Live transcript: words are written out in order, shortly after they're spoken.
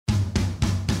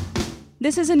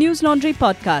This is a News Laundry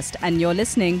podcast, and you're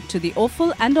listening to the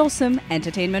Awful and Awesome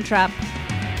Entertainment Wrap.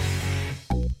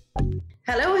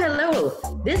 Hello.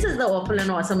 This is the Awful and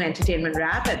Awesome Entertainment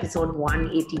Wrap, episode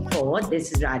 184.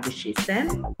 This is Rajyasree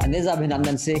Sen. And this is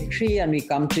Abhinandan Sekhri, and we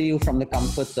come to you from the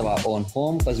comforts of our own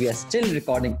home because we are still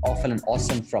recording Awful and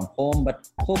Awesome from home, but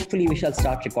hopefully we shall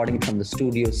start recording it from the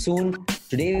studio soon.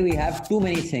 Today we have too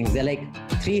many things. They're like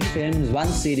 3 films, 1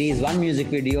 series, 1 music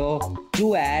video,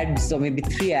 2 ads, or maybe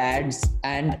 3 ads,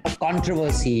 and a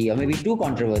controversy, or maybe 2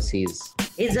 controversies.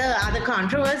 Are the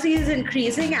controversies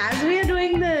increasing as we are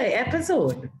doing the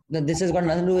episode? This has got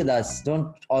nothing to do with us.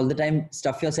 Don't all the time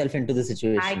stuff yourself into the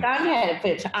situation. I can't help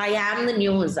it. I am the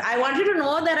news. I want you to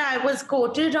know that I was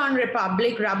quoted on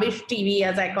Republic Rubbish TV,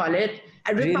 as I call it,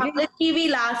 at Republic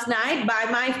TV last night by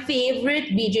my favorite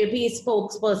BJP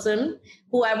spokesperson,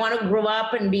 who I want to grow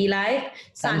up and be like,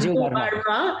 Sanju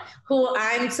Verma,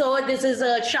 this is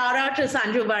a shout out to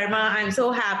Sanju Verma. I'm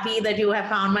so happy that you have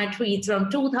found my tweets from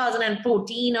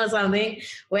 2014 or something,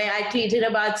 where I tweeted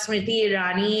about Smriti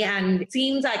Irani, and it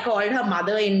seems I called her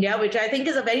Mother India, which I think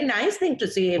is a very nice thing to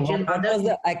say. What was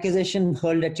the accusation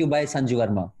hurled at you by Sanju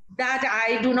Verma? That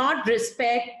I do not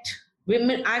respect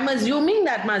women. I'm assuming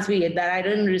that must be it, that I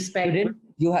didn't respect.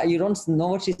 You don't know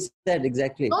what she said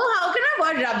exactly. Oh, how can I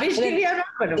watch Rubbish TV? I'm not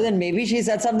going to. Then maybe she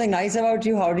said something nice about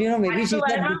you. How do you know? Maybe she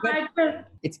said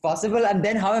it's possible. And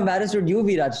then how embarrassed would you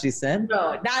be, Rajyasree Sen?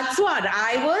 No, that's what.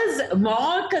 I was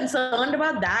more concerned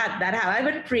about that have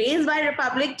I been praised by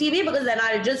Republic TV? Because then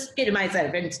I'll just kill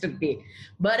myself instantly.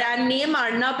 But I name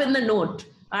Arnab in the note.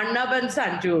 Arnab and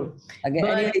Sanju. Again,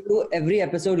 anyway, every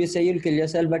episode you say you'll kill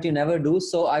yourself, but you never do.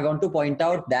 So I want to point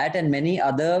out that and many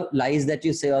other lies that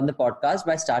you say on the podcast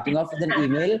by starting off with an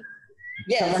email.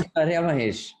 Yes. From Aishwarya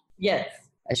Mahesh. Yes.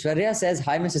 Aishwarya says,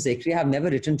 "Hi, Mr. Sekhri. I have never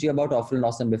written to you about Awful and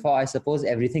Awesome before. I suppose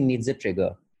everything needs a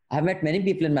trigger. I have met many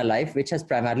people in my life, which has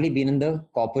primarily been in the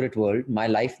corporate world, my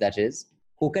life that is,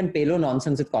 who can payload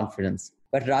nonsense with confidence.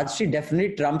 But Rajyasree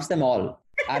definitely trumps them all.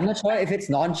 I'm not sure if it's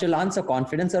nonchalance or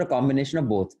confidence or a combination of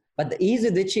both. But the ease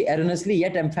with which she erroneously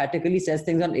yet emphatically says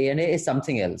things on A&A is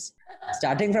something else.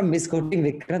 Starting from misquoting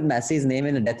Vikrant Massey's name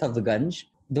in The Death of the Ganj,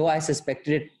 though I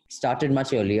suspected it started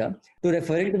much earlier, to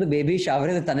referring to the baby shower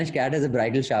in the Tanish cat as a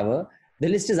bridal shower, the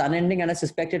list is unending and I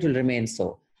suspect it will remain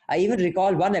so. I even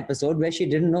recall one episode where she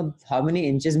didn't know how many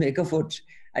inches make a foot,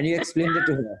 and you explained it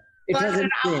to her. It was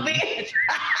insane.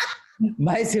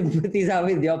 My sympathies are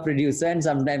with your producer and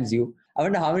sometimes you. I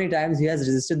wonder how many times he has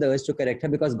resisted the urge to correct her,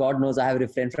 because God knows I have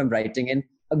refrained from writing in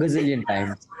a gazillion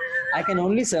times. I can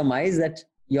only surmise that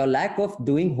your lack of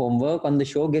doing homework on the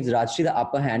show gives Rajyasree the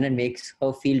upper hand and makes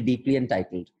her feel deeply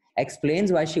entitled.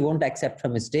 Explains why she won't accept her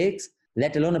mistakes,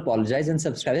 let alone apologize, and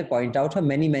subscribe and point out her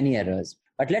many, many errors.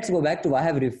 But let's go back to why I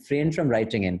have refrained from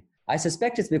writing in. I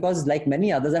suspect it's because, like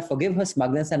many others, I forgive her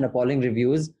smugness and appalling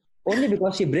reviews only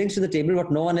because she brings to the table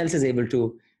what no one else is able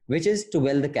to, which is to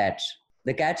well the cat.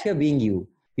 The cat here being you.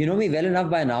 You know me well enough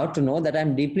by now to know that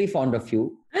I'm deeply fond of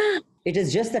you. It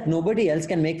is just that nobody else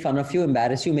can make fun of you,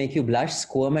 embarrass you, make you blush,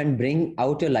 squirm, and bring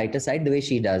out your lighter side the way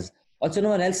she does. Also, no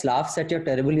one else laughs at your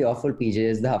terribly awful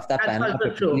PJs, the Hafta Pan are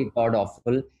particularly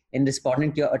god-awful in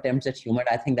responding to your attempts at humor.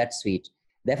 I think that's sweet.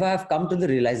 Therefore, I have come to the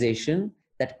realization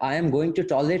that I am going to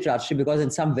tolerate Rajyasree because in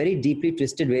some very deeply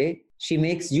twisted way, she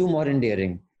makes you more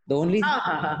endearing. The only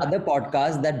other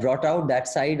podcast that brought out that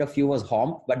side of you was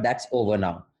Homp, but that's over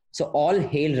now. So all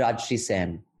hail Rajyasree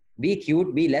Sen. Be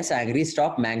cute, be less angry,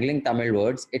 stop mangling Tamil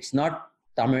words. It's not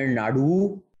Tamil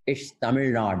Nadu, it's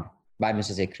Tamil Nadu by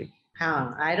Mr. Sekhri.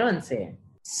 I don't say.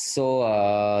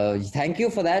 So thank you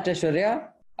for that, Aishwarya.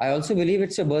 I also believe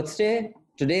it's your birthday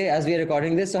today as we are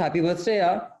recording this. So happy birthday,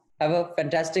 yeah. Have a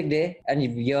fantastic day and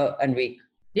year and week.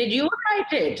 Did you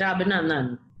write it,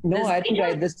 Abhinandan? No, I didn't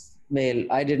write this mail.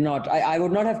 I did not. I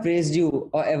would not have praised you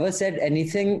or ever said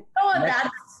anything. No,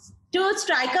 that's to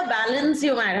strike a balance,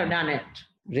 you might have done it.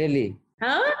 Really?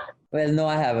 Huh? Well, no,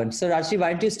 I haven't. So Rajyasree,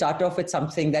 why don't you start off with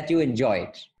something that you enjoyed?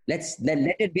 Let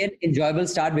it be an enjoyable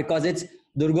start because it's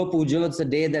Durga Puja. It's a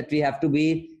day that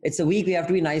it's a week we have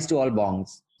to be nice to all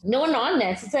bongs. No, not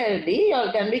necessarily. You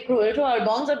all can be cruel to all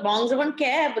bongs, but bongs don't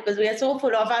care because we are so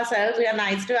full of ourselves. We are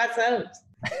nice to ourselves.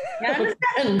 You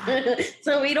understand?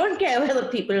 So we don't care whether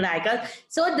people like us.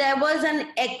 So there was an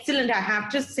excellent, I have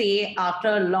to say, after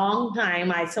a long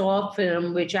time, I saw a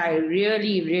film which I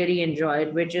really, really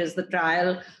enjoyed, which is The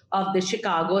Trial of the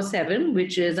Chicago 7,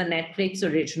 which is a Netflix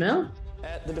original.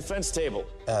 At the defense table,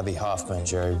 Abby Hoffman,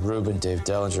 Jerry Rubin, Dave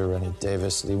Dellinger, Rennie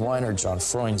Davis, Lee Weiner, John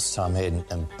Freund, Tom Hayden,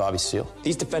 and Bobby Seale.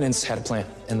 these defendants had a plan,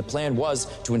 and the plan was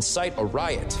to incite a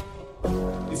riot.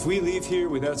 If we leave here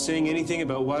without saying anything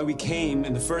about why we came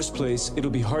in the first place,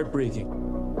 it'll be heartbreaking.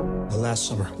 The last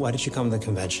summer. Why did you come to the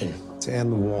convention? To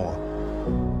end the war.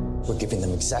 We're giving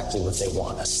them exactly what they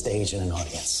want, a stage and an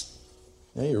audience.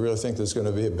 Yeah, you really think there's going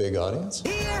to be a big audience?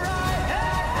 Here I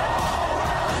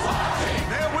am.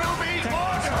 There will be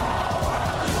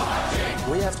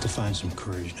order. We have to find some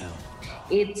courage now.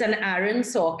 It's an Aaron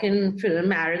Sorkin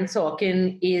film. Aaron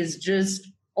Sorkin is just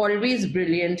always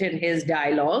brilliant in his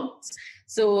dialogues.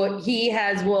 So he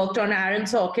has worked on, Aaron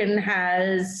Sorkin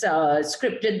has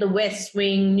scripted The West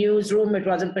Wing, Newsroom. It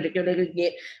wasn't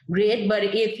particularly great, but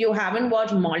if you haven't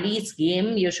watched Molly's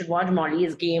Game, you should watch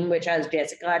Molly's Game, which has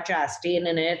Jessica Chastain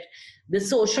in it. The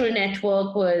Social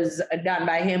Network was done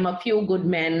by him. A Few Good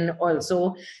Men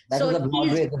also. That was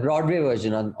the Broadway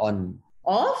version on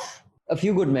Of? A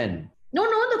Few Good Men. No,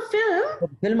 the film.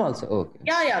 The film also? Oh, okay.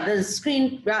 Yeah, the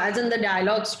screen, as in the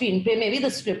dialogue screenplay, maybe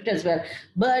the script as well.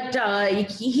 But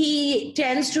he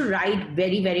tends to write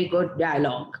very, very good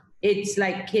dialogue. It's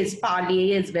like his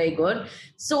parlay is very good.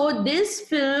 So this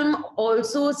film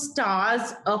also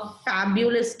stars a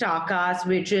fabulous star cast,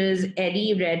 which is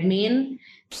Eddie Redmayne,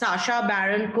 Sacha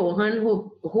Baron Cohen,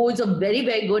 who is a very,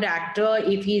 very good actor.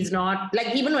 If he's not,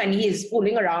 like, even when he's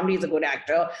fooling around, he's a good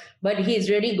actor, but he's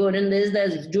really good in this.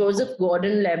 There's Joseph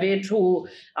Gordon-Levitt, who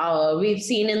we've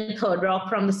seen in Third Rock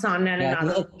from the Sun and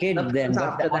another kid then.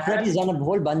 After that, he's done a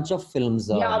whole bunch of films.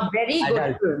 Very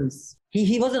good films.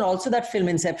 He was in also that film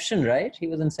Inception, right? He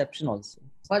was in Inception also.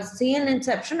 Was he in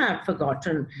Inception? I've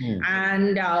forgotten.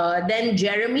 And then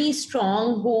Jeremy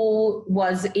Strong, who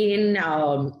was in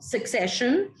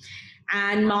Succession,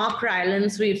 and Mark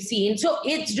Rylance we've seen. So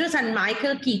it's just, and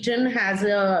Michael Keaton has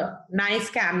a nice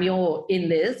cameo in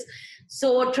this.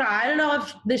 So Trial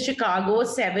of the Chicago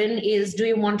 7 is, do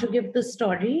you want to give the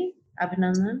story,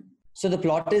 Abhinandan? So the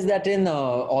plot is that in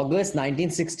August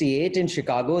 1968 in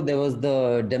Chicago, there was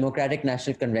the Democratic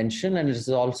National Convention, and it was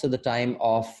also the time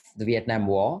of the Vietnam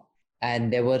War.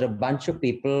 And there were a bunch of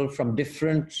people from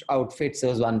different outfits. There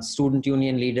was one student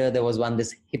union leader. There was one,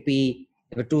 this hippie.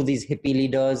 There were two of these hippie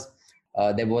leaders.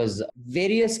 There was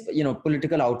various,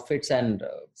 political outfits and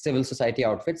civil society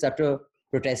outfits that were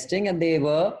protesting, and they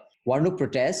wanted to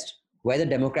protest where the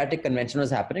Democratic Convention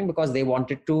was happening because they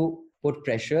wanted to put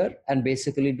pressure and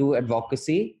basically do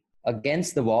advocacy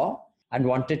against the war, and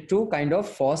wanted to kind of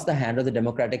force the hand of the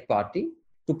Democratic Party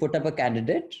to put up a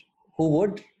candidate who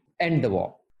would end the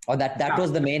war. Or that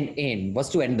was the main aim,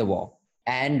 was to end the war.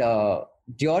 And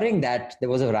during that, there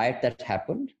was a riot that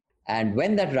happened. And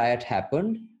when that riot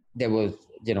happened, there was,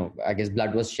 I guess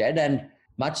blood was shed. And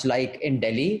much like in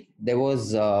Delhi, there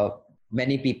was,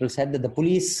 many people said that the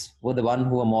police were the one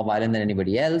who were more violent than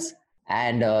anybody else.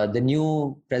 And the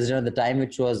new president at the time,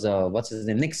 which was, what's his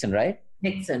name, Nixon, right?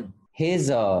 Nixon. His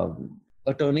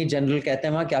Attorney General,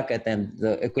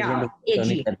 the equivalent of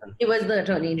Attorney General. He was the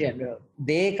Attorney General.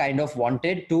 They kind of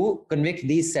wanted to convict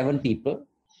these 7 people.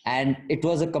 And it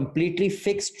was a completely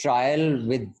fixed trial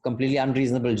with completely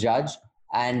unreasonable judge.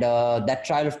 And that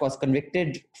trial, of course,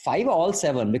 convicted 5 or all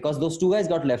 7, because those 2 guys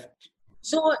got left.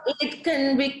 So it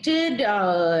convicted,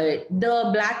 the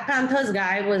Black Panthers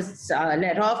guy was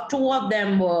let off. 2 of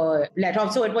them were let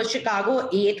off. So it was Chicago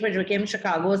 8, which became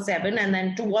Chicago 7. And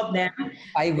then 2 of them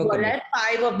were let,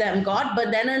 5 of them got.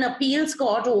 But then an appeals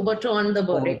court overturned the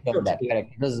verdict. Correct.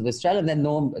 It was this trial, and then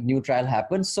no new trial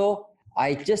happened. So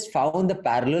I just found the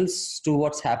parallels to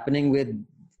what's happening with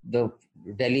the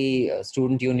Delhi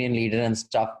student union leader and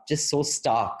stuff just so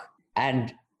stark.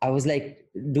 And I was like,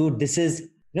 dude, this is...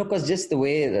 because just the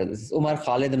way Umar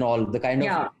Khalid and all, the kind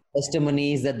of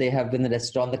testimonies that they have been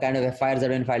arrested on, the kind of FIRs that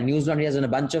have been filed. News Laundry has done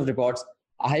a bunch of reports.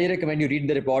 I highly recommend you read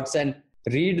the reports and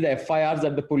read the FIRs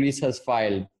that the police has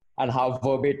filed and how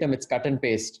verbatim it's cut and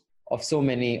paste of so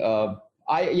many.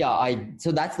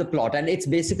 So that's the plot. And it's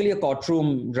basically a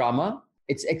courtroom drama.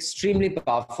 It's extremely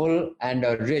powerful and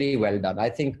really well done. I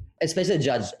think, especially the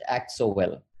judge acts so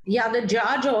well. Yeah, the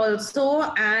judge also.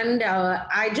 And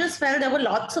I just felt there were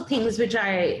lots of things which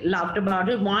I loved about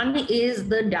it. One is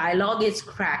the dialogue is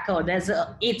cracker.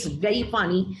 It's very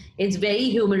funny. It's very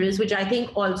humorous, which I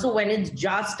think also when it's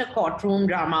just a courtroom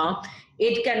drama,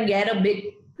 it can get a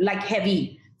bit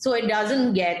heavy. So it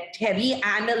doesn't get heavy.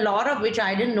 And a lot of which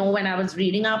I didn't know when I was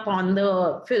reading up on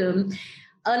the film,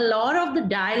 a lot of the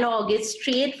dialogue is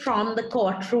straight from the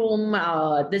courtroom,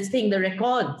 the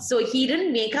records. So he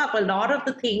didn't make up. A lot of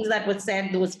the things that were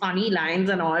said, those funny lines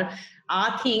and all,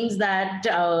 are things that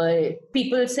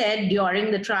people said during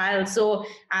the trial. So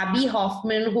Abby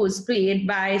Hoffman, who's played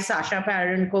by Sacha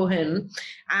Baron Cohen,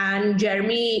 and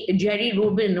Jerry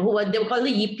Rubin, they were called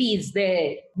the Yippies.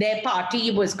 Their party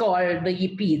was called the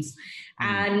Yippies.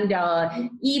 And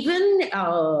even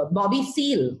Bobby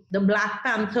Seale, the Black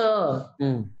Panther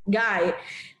guy,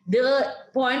 the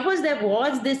point was there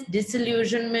was this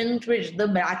disillusionment which the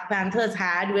Black Panthers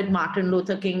had with Martin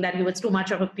Luther King, that he was too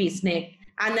much of a peacenik.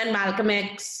 And then Malcolm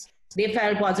X, they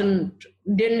felt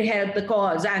didn't help the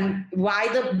cause. And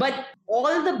but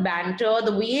all the banter,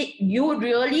 the way you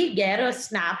really get a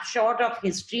snapshot of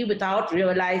history without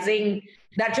realizing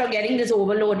that you're getting this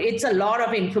overload. It's a lot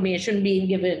of information being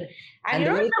given. And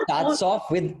the way it starts off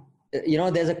with,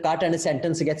 there's a cut and a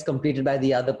sentence gets completed by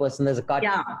the other person. There's a cut.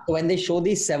 Yeah. So when they show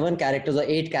these 7 characters or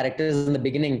 8 characters in the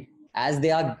beginning, as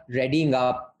they are readying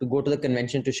up to go to the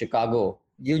convention to Chicago,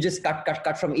 you just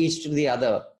cut from each to the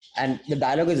other. And the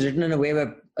dialogue is written in a way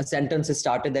where a sentence is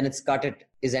started, then it's cut, it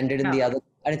is ended in the other,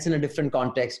 and it's in a different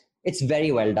context. It's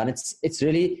very well done. It's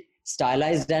really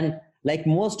stylized, and like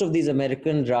most of these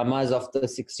American dramas of the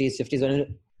 60s,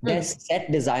 50s, their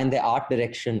set design, their art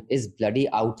direction is bloody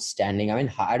outstanding. I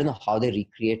mean, I don't know how they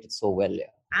recreate it so well. Yeah.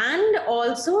 And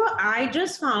also, I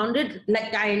just found it,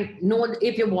 like, I know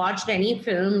if you watched any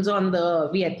films on the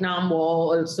Vietnam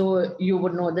War, also you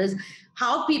would know this,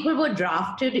 how people were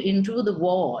drafted into the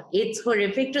war. It's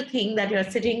horrific to think that you're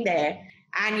sitting there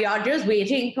and you're just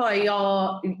waiting for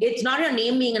it's not your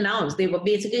name being announced. They were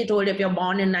basically told, if you're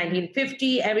born in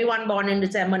 1950, everyone born in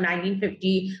December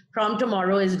 1950 from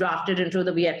tomorrow is drafted into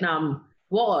the Vietnam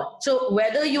War. So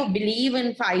whether you believe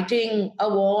in fighting a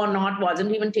war or not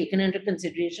wasn't even taken into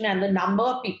consideration. And the number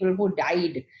of people who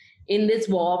died in this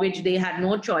war, which they had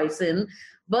no choice in.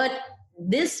 But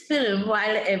this film,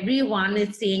 while everyone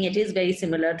is saying it is very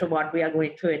similar to what we are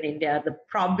going through in India, the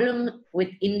problem with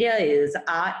India is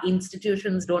our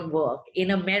institutions don't work.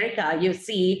 In America, you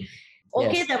see,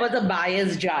 there was a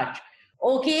biased judge.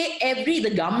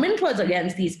 The government was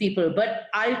against these people, but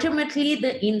ultimately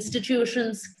the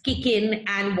institutions kick in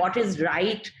and what is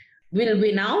right will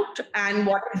win out and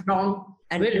what is wrong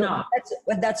will not.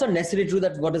 That's not necessarily true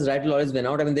that what is right will always win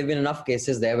out. I mean, there have been enough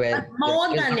cases there where...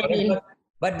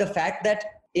 But the fact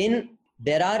that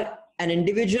there are an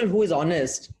individual who is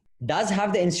honest does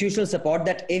have the institutional support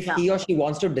that if he or she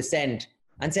wants to dissent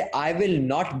and say, I will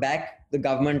not back the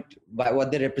government by what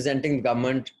they're representing the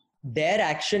government, their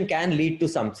action can lead to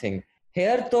something.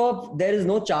 Here, though, there is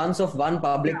no chance of one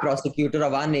public prosecutor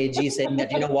or one AG saying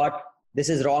that, you know what, this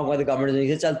is wrong what the government is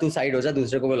doing. Chal, tu side ho ja,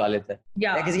 dusre ko bula lete.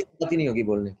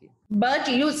 But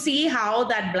you see how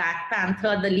that Black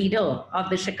Panther, the leader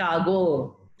of the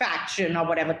Chicago faction or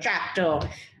whatever chapter,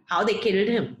 how they killed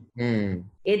him.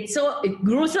 It's so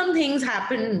gruesome things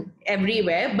happen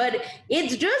everywhere, but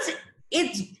it's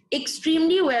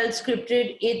extremely well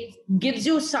scripted. It gives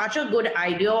you such a good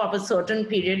idea of a certain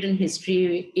period in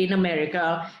history in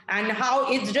America and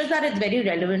how it's just that it's very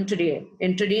relevant today.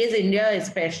 In today's India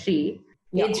especially,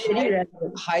 it's really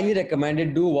relevant. Highly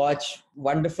recommended. Do watch.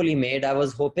 Wonderfully made. I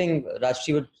was hoping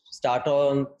Rajshri would start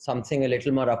on something a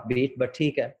little more upbeat, but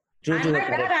theek hai.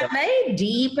 Very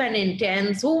deep and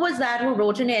intense. Who was that who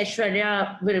wrote in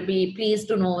Aishwarya will be pleased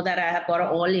to know that I have got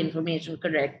all information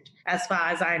correct as far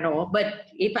as I know. But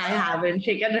if I haven't,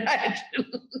 she can write.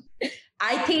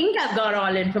 I think I've got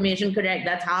all information correct.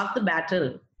 That's half the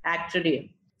battle,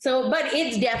 actually. So, but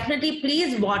it's definitely,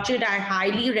 please watch it. I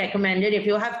highly recommend it. If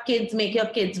you have kids, make your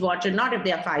kids watch it. Not if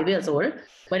they are 5 years old,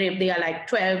 but if they are like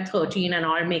 12, 13 and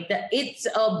all, it's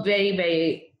a very,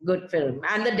 very good film.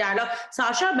 And the dialogue,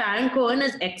 Sacha Baron Cohen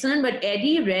is excellent, but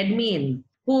Eddie Redmayne,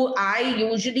 who I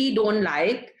usually don't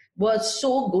like, was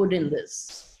so good in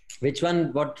this. Which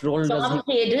one? What role does Tom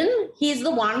Hayden, he's the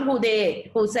one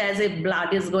who says if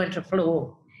blood is going to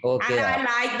flow. Okay. And I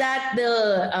like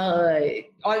that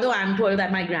although I'm told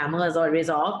that my grammar is always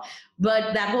off,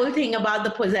 but that whole thing about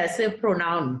the possessive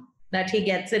pronoun, that he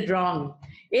gets it wrong.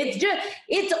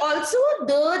 It's also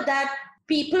that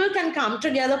people can come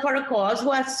together for a cause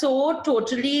who are so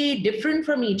totally different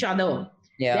from each other.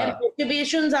 Yeah. Their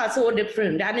motivations are so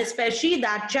different. And especially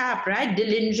that chap, right?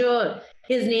 Dillinger,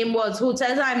 his name was, who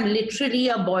says, I'm literally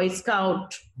a Boy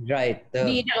Scout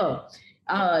leader.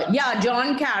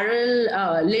 John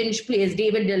Carroll Lynch plays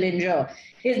David Dillinger.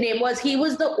 His name was, he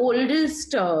was the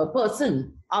oldest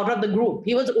person out of the group.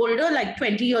 He was older, like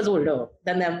 20 years older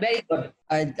than them. Very good.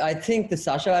 I think the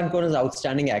Sacha Baron Cohen is an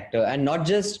outstanding actor. And not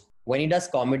just when he does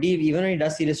comedy, even when he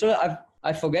does serious role,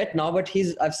 I forget now, but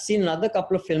I've seen another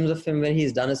couple of films of him where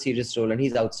he's done a serious role and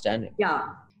he's outstanding. Yeah,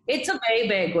 it's a very,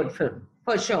 very good film,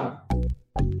 for sure.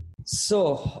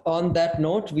 So on that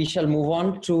note, we shall move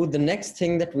on to the next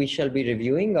thing that we shall be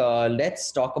reviewing.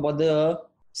 Let's talk about the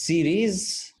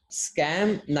series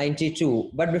Scam 92.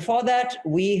 But before that,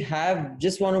 we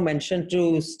just want to mention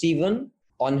to Stephen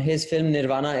on his film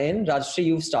Nirvana In. Rajshri,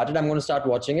 you've started. I'm going to start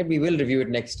watching it. We will review it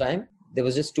next time. There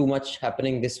was just too much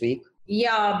happening this week.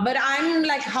 Yeah, but I'm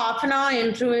like half an hour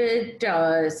into it,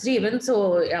 Stephen.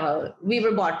 So we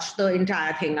will watch the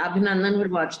entire thing. Abhinandan will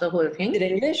watch the whole thing. Is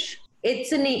it English?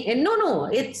 It's no,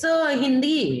 it's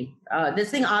Hindi.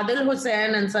 This thing, Adil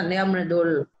Hussain and Sandhya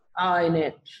Mridul are in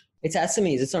it. It's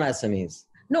Assamese. It's not Assamese.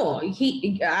 No,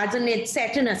 as in it's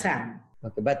set in Assam.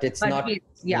 Okay, but it's not.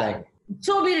 Yeah.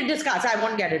 So we'll discuss. I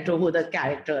won't get into who the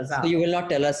characters are. So you will not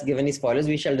tell us, give any spoilers.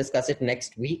 We shall discuss it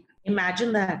next week.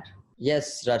 Imagine that.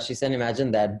 Yes, Rajshri Sen, imagine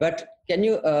that. But can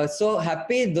you, so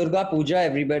happy Durga Puja,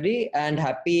 everybody, and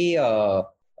happy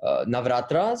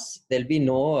Navratras. There'll be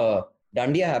no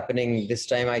Dandiya happening this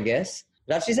time, I guess.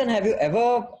 Rajshri Sen, have you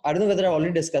ever, I don't know whether I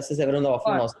already discussed this ever on the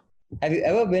offline. Have you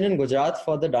ever been in Gujarat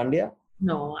for the Dandiya?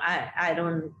 No, I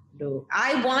don't do.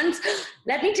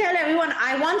 Let me tell everyone,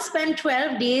 I once spent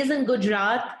 12 days in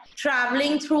Gujarat,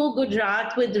 traveling through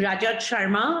Gujarat with Rajat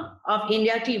Sharma of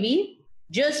India TV.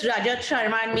 Just Rajat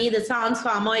Sharma and me. This sounds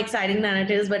far more exciting than it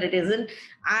is, but it isn't.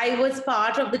 I was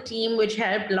part of the team which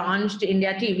helped launch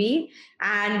India TV,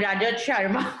 and Rajat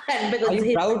Sharma. And because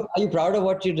Are you proud of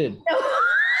what you did?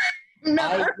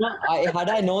 No. Had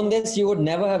I known this, you would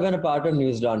never have been a part of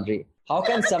News Laundry. How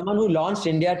can someone who launched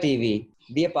India TV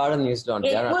be a part of News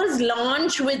Laundry? It was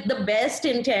launched with the best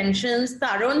intentions.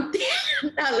 Tarun,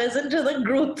 now listen to the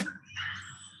group.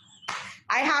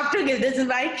 I have to give, this is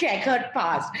my checkered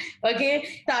past.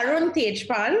 Okay, Tarun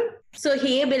Tejpal. So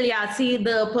Heb Ilyasi,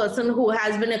 the person who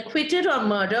has been acquitted of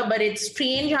murder, but it's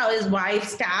strange how his wife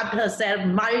stabbed herself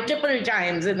multiple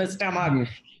times in the stomach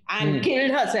and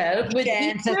killed herself with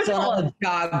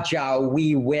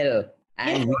we will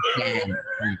and we can.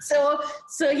 So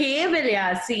Heb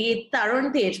Ilyasi,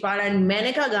 Tarun Tejpal, and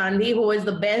Menaka Gandhi, who is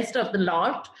the best of the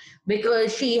lot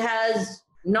because she has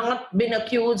not been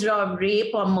accused of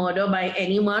rape or murder by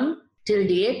anyone till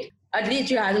date. At least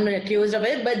she hasn't been accused of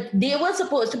it. But it was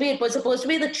supposed to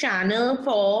be the channel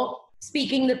for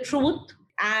speaking the truth.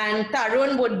 And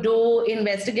Tarun would do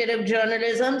investigative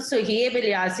journalism. So Heb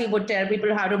Ilyasi would tell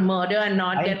people how to murder and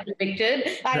not get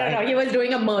convicted. I don't know. He was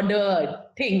doing a murder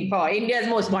thing for India's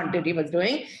Most Wanted he was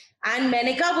doing. And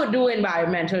Menaka would do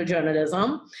environmental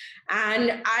journalism.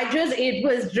 And it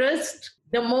was just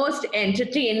the most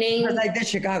entertaining. It was like the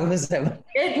Chicago 7.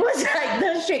 It was like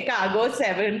the Chicago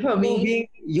 7 for me.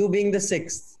 You being the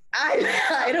 6th.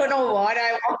 I don't know what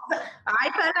I was.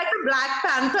 I felt like a Black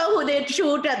Panther who they'd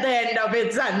shoot at the end of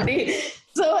it Sunday.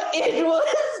 So it was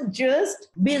just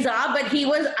bizarre. But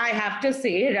I have to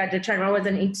say, Rajat Sharma was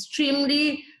an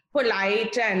extremely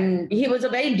polite and he was a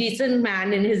very decent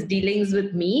man in his dealings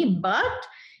with me. But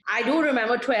I do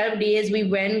remember 12 days we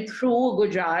went through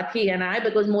Gujarat, he and I,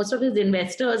 because most of his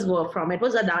investors were from, it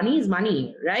was Adani's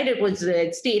money, right? It was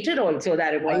stated also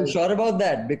that it was. Are you sure about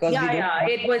that? Because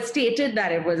it was stated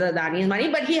that it was Adani's money,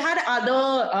 but he had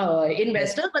other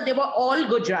investors, but they were all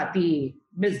Gujarati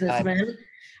businessmen.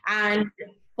 And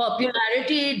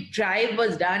popularity drive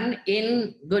was done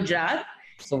in Gujarat.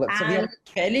 So we are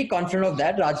fairly confident of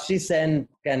that. Rajshri Sen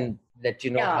can let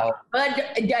you know how. But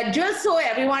just so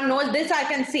everyone knows, this I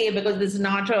can say because this is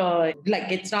not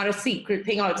it's not a secret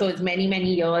thing. Also, it's many,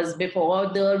 many years before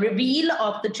the reveal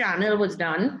of the channel was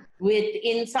done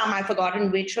in some, I've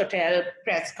forgotten which hotel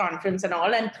press conference and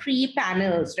all, and 3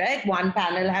 panels, right? One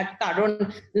panel had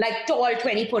Tarun, like tall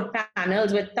 20-foot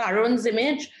panels with Tarun's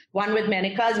image, one with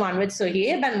Menaka's, one with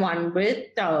Sohaib, and one with,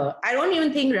 I don't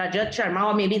even think Rajat Sharma,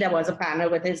 or maybe there was a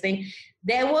panel with his thing.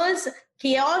 There was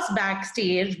chaos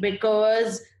backstage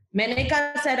because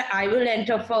Menaka said, I will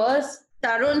enter first.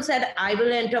 Tarun said, I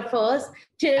will enter first.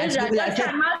 Till Rajat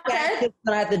Sharma said,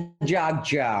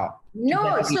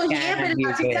 no, so he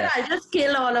said, I'll just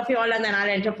kill all of you all and then I'll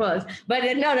enter first. But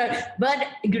But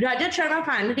Rajat Sharma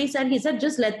finally said,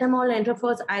 just let them all enter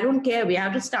first. I don't care. We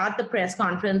have to start the press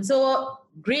conference. So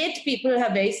great people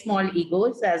have very small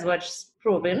egos, as what's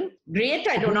proven. Great,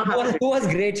 I don't know how. Who was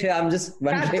great here? I'm just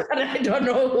wondering. I don't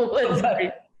know who was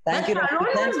great. Thank you.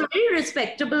 Tarun was very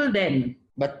respectable then.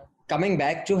 But coming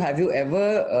back to, have you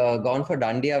ever gone for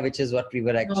Dandiya, which is what we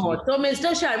were actually... No, so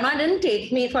Mr. Sharma didn't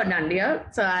take me for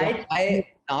Dandiya. So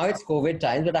now it's COVID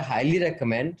times, but I highly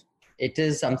recommend. It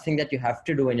is something that you have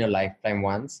to do in your lifetime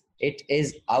once. It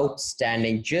is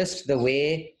outstanding. Just the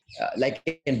way,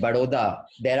 like in Baroda,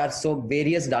 there are so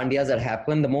various Dandiyas that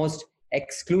happen. The most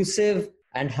exclusive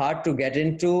and hard to get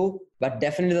into, but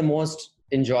definitely the most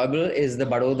enjoyable is the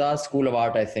Baroda School of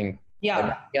Art, I think.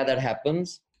 Yeah. Yeah, that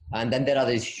happens. And then there are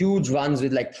these huge ones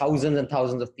with like thousands and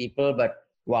thousands of people. But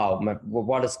wow,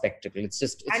 what a spectacle. It's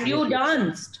and you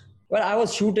danced. Well, I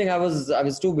was shooting. I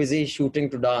was too busy shooting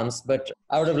to dance, but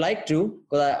I would have liked to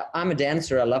because I'm a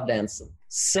dancer. I love dancing.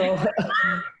 So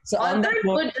So on that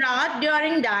note, Gujarat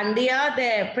during Dandiya,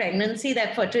 their pregnancy,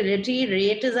 their fertility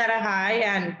rate is at a high,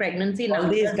 and pregnancy all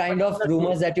numbers. these kind of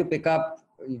rumors that you pick up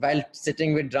while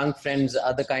sitting with drunk friends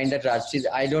are the kind that Rajshri,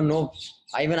 I don't know.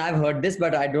 Even I've heard this,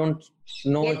 but I don't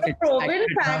know if It's a it's proven accurate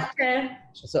enough. factor.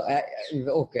 So,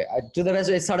 okay, to the best,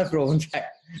 it's not a proven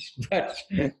fact, but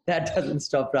that doesn't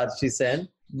stop Rajshri Sen.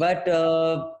 But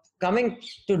coming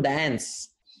to dance,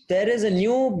 there is a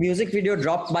new music video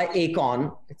dropped by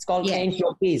Akon. It's called Yeah. Ain't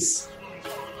Your Peace.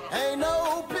 Ain't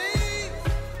no peace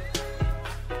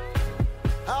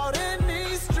out in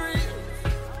these streets.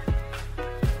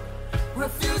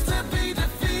 Refuse to be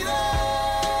defeated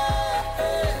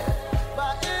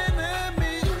by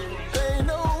enemies. Ain't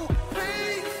no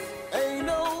peace, ain't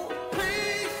no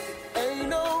peace, ain't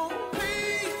no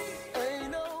peace,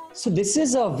 ain't no. So this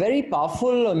is a very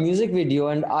powerful music video,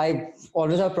 and I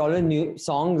always have problem with new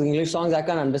songs, English songs. I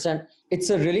can't understand. It's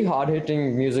a really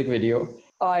hard-hitting music video.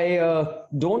 I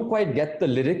don't quite get the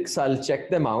lyrics. I'll check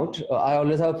them out. I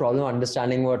always have a problem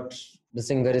understanding what the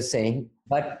singer is saying,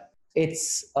 but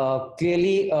it's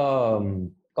clearly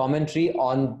commentary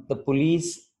on the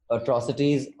police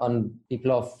atrocities on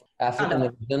people of African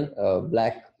origin,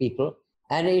 black people,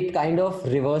 and it kind of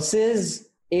reverses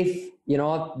if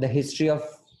the history of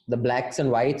the blacks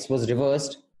and whites was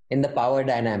reversed in the power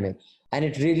dynamic. And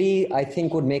it really, I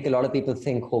think, would make a lot of people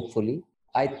think, hopefully.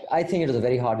 I think it was a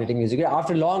very hard-hitting music video.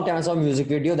 After a long time, I saw a music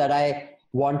video that I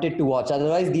wanted to watch.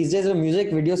 Otherwise, these days,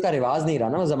 music videos ka riwaz nahi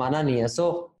raha na, zamana nahi hai.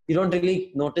 So you don't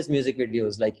really notice music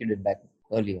videos like you did back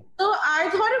earlier. So I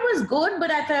thought it was good, but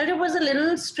I felt it was a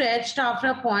little stretched after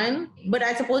a point. But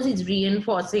I suppose he's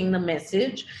reinforcing the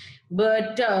message.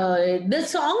 But the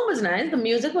song was nice. The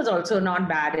music was also not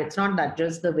bad. It's not that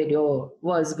just the video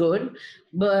was good.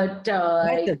 But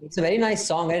It's a very nice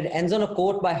song. And it ends on a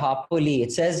quote by Harper Lee.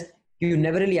 It says, "You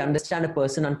never really understand a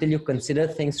person until you consider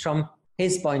things from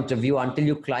his point of view, until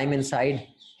you climb inside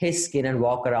his skin and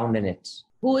walk around in it."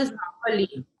 who is Harper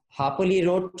Lee? Harper Lee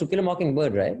wrote To Kill a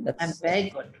Mockingbird, right? I'm very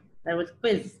good. That was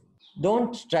quiz.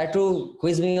 Don't try to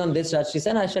quiz me on this, Rajshri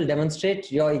Sen. I shall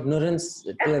demonstrate your ignorance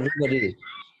to everybody.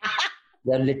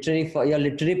 Your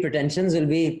literary pretensions will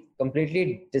be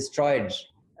completely destroyed.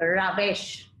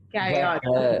 Rubbish. Carry on.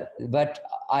 But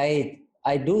I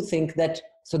do think that,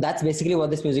 so that's basically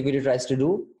what this music video tries to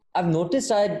do. I've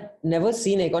noticed I'd never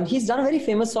seen Akon. He's done a very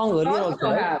famous song earlier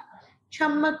also. Right?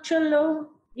 Chamak Chalo.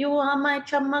 You are my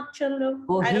Chamak Chalo.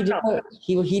 Oh,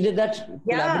 he did that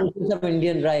collaboration with some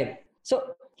Indian, right?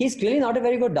 So he's clearly not a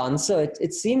very good dancer.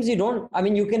 It seems you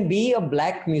can be a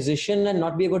black musician and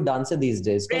not be a good dancer these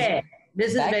days.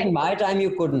 Back in my time,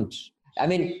 you couldn't. I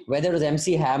mean, whether it was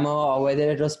MC Hammer or whether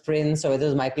it was Prince or whether it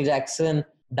was Michael Jackson,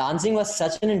 dancing was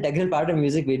such an integral part of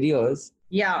music videos.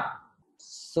 Yeah.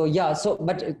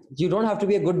 But you don't have to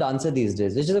be a good dancer these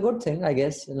days, which is a good thing, I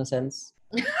guess, in a sense.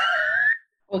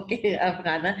 Okay,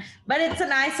 Afghana. But it's a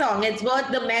nice song. It's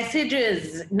worth, the message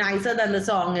is nicer than the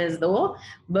song is though.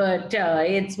 But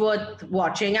it's worth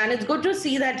watching. And it's good to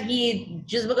see that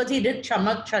just because he did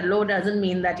Chamak Chalo doesn't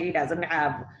mean that he doesn't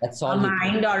have a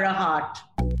mind or a heart.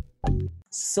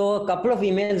 So a couple of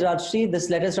emails, Rajshri. This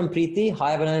letter is from Preeti.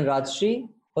 Hi, Abhinandan and Rajshri.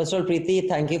 First of all, Preeti,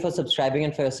 thank you for subscribing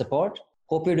and for your support.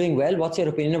 Hope you're doing well. What's your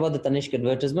opinion about the Tanishq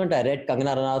advertisement? I read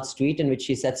Kangana Ranaut's tweet in which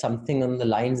she said something on the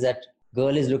lines that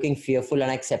girl is looking fearful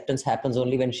and acceptance happens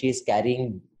only when she is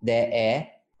carrying their air.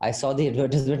 I saw the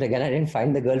advertisement again. I didn't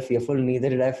find the girl fearful. Neither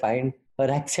did I find her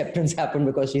acceptance happen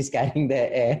because she's carrying their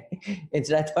air.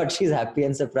 Instead, I thought she's happy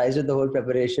and surprised with the whole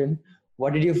preparation.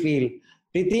 What did you feel?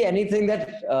 Preeti, anything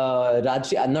that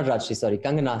Kangana. I'm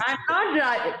not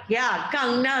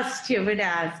Kangana, stupid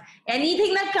ass.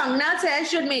 Anything that Kangana says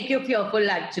should make you fearful,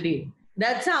 actually.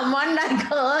 That someone like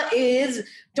her is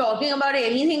talking about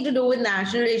anything to do with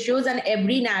national issues and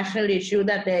every national issue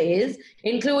that there is,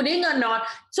 including or not.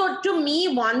 So to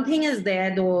me, one thing is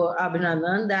there though,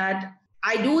 Abhinandan, that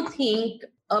I do think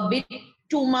a bit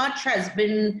too much has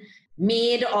been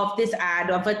made of this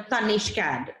ad, of a Tanishq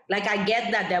ad. Like, I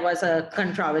get that there was a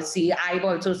controversy. I've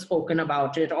also spoken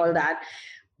about it, all that.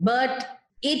 But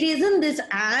it isn't this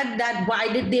ad that why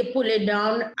did they pull it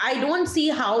down? I don't see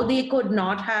how they could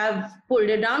not have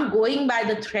pulled it down going by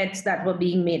the threats that were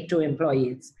being made to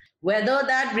employees. Whether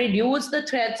that reduced the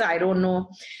threats, I don't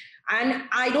know. And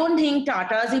I don't think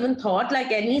Tata's even thought,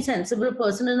 like any sensible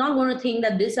person is not going to think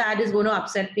that this ad is going to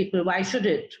upset people. Why should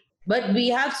it? But we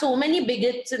have so many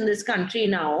bigots in this country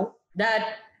now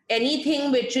that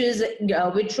anything which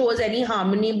shows any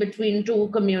harmony between two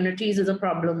communities is a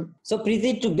problem. So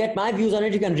Preeti, to get my views on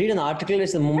it, you can read an article.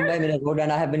 It's the Mumbai Mirror Road,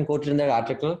 and I have been quoted in that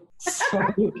article. So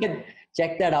you can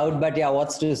check that out. But yeah,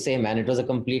 what's to say, man? It was a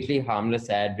completely harmless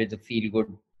ad with a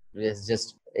feel-good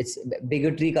It's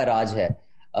bigotry ka raj hai.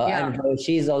 Yeah. And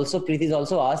Preeti's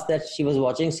also asked that she was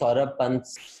watching Saurabh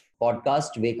Pant's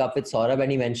podcast, Wake Up with Saurabh,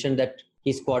 and he mentioned that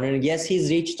he's coordinating. Yes, he's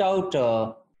reached out,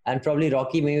 and probably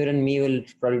Rocky Mayur and me will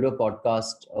probably do a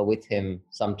podcast with him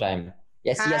sometime.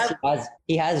 Yes,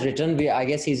 he has written. I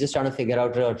guess he's just trying to figure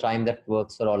out a time that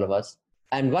works for all of us.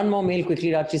 And one more mail quickly,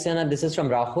 Rajyasree Sen, this is from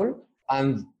Rahul.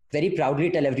 I'm very proudly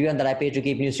tell everyone that I pay to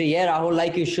keep News 3. Yeah, Rahul,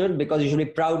 like you should, because you should be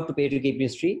proud to pay to keep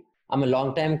News 3. I'm a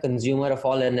long-time consumer of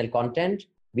all NL content,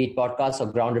 be it podcasts or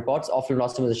ground reports. Awful and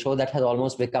Awesome is a show that has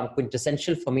almost become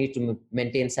quintessential for me to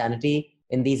maintain sanity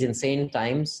in these insane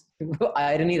times.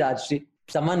 Irony, Rajyasree.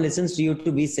 Someone listens to you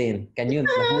to be sane. Can you?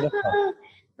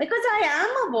 Because I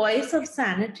am a voice of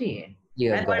sanity.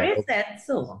 Yeah, I've already said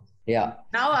so. Yeah.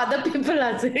 Now other people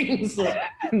are saying so.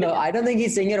 No, I don't think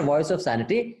he's saying you're a voice of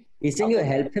sanity. He's saying you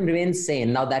help him remain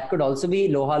sane. Now that could also be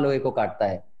loha lohe ko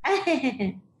katta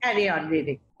hai. Carry on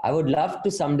reading. I would love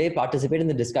to someday participate in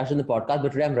the discussion of the podcast,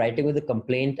 but today I'm writing with a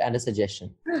complaint and a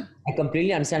suggestion. I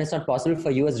completely understand it's not possible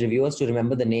for you as reviewers to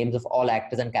remember the names of all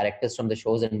actors and characters from the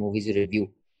shows and movies you review.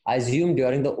 I assume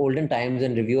during the olden times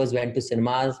when reviewers went to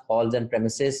cinemas, halls and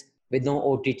premises with no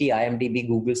OTT, IMDb,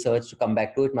 Google search to come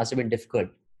back to it, must have been difficult.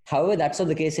 However, that's not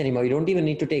the case anymore. You don't even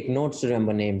need to take notes to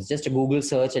remember names. Just a Google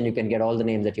search and you can get all the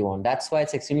names that you want. That's why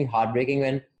it's extremely heartbreaking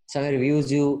when someone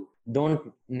reviews you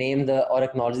don't name or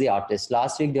acknowledge the artist.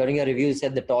 Last week during your review, you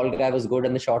said the tall guy was good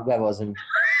and the short guy wasn't.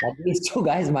 These two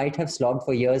guys might have slogged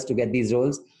for years to get these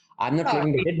roles. I'm not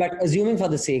claiming they did, but assuming for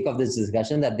the sake of this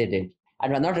discussion that they did.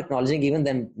 And we're not acknowledging even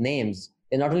them names.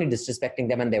 They're not only disrespecting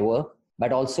them and their work,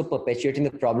 but also perpetuating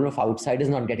the problem of outsiders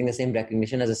not getting the same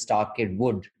recognition as a star kid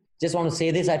would. Just want to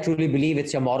say this, I truly believe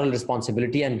it's your moral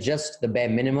responsibility and just the bare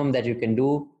minimum that you can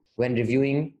do when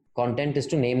reviewing content is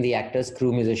to name the actors,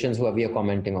 crew, musicians, whoever you're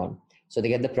commenting on, so they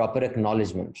get the proper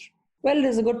acknowledgement. Well,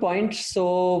 there's a good point.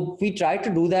 So we try to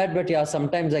do that, but yeah,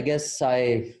 sometimes I guess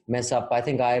I mess up. I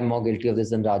think I'm more guilty of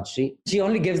this than Rajyasree. She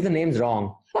only gives the names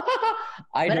wrong.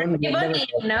 I don't give them name,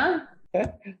 no?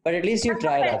 But at least you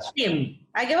try, Rajyasree.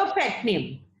 I give a pet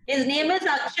name. His name is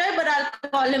Akshay, but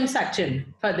I'll call him Sachin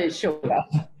for this show.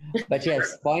 Yeah. But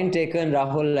yes, point taken,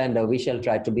 Rahul, and we shall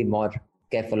try to be more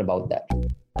careful about that.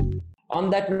 On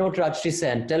that note, Rajyasree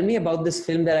Sen, tell me about this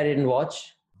film that I didn't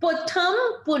watch.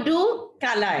 Putham Pudu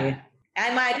Kalai.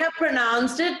 I might have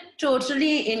pronounced it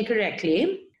totally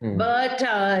incorrectly, but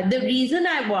the reason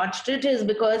I watched it is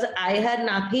because I had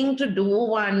nothing to do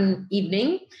one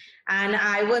evening and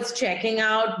I was checking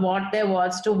out what there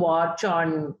was to watch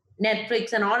on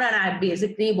Netflix and all, and I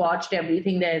basically watched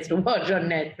everything there is to watch on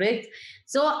Netflix.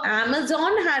 So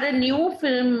Amazon had a new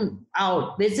film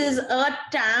out. This is a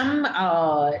TAM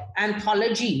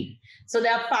anthology. So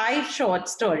there are 5 short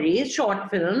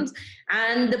films,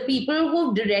 and the people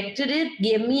who directed it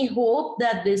gave me hope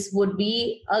that this would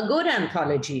be a good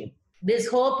anthology. This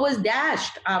hope was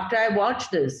dashed after I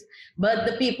watched this. But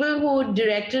the people who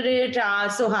directed it are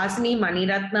Suhasini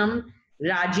Maniratnam,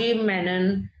 Rajiv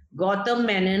Menon, Gautam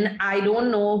Menon, I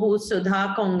don't know who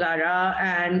Sudha Kongara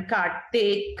and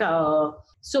Karthik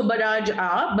Subbaraj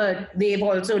are, but they've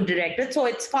also directed. So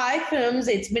it's 5 films.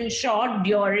 It's been shot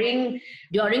during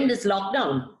this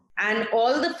lockdown. And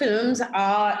all the films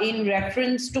are in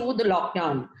reference to the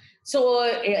lockdown. So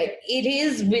it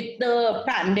is with the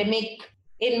pandemic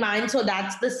in mind. So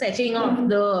that's the setting of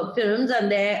the films.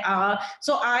 And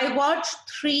so I watched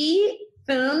 3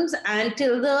 films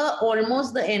until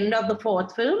almost the end of the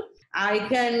 4th film. I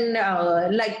can,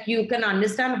 you can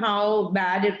understand how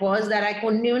bad it was that I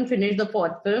couldn't even finish the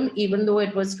 4th film, even though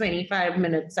it was 25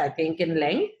 minutes, I think, in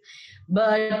length.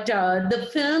 But the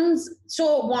films,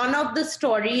 so one of the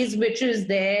stories which is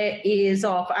there is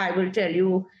I will tell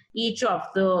you each of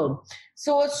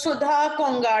so Sudha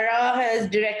Kongara has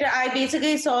directed, I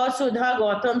basically saw Sudha,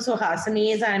 Gautam,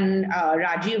 Suhasini's and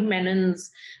Rajiv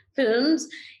Menon's films.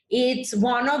 It's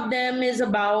one of them is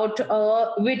about,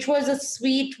 which was a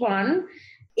sweet one.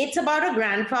 It's about a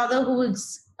grandfather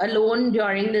who's alone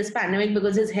during this pandemic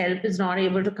because his help is not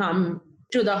able to come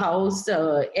to the house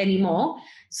anymore.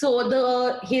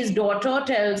 So his daughter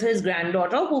tells his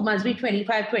granddaughter, who must be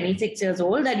 25, 26 years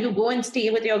old, that you go and stay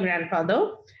with your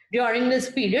grandfather during this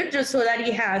period just so that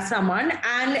he has someone.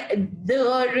 And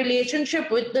the relationship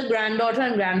with the granddaughter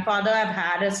and grandfather have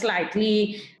had a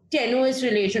slightly tenuous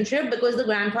relationship because the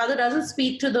grandfather doesn't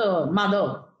speak to the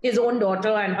mother, his own daughter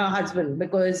and her husband,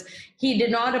 because he did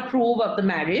not approve of the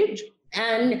marriage.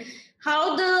 And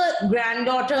how the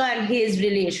granddaughter and his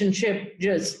relationship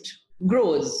just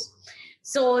grows.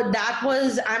 So that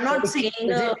was, I'm not saying...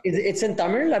 It's in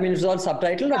Tamil? I mean, it's all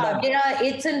subtitled? Yeah,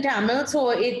 it's in Tamil.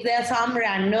 So there are some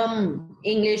random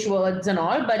English words and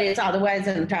all, but it's otherwise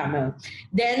in Tamil.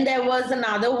 Then there was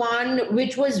another one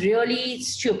which was really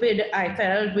stupid, I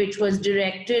felt, which was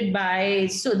directed by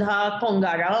Sudha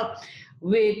Kongara,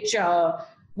 which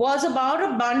was about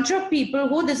a bunch of people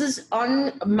who, this is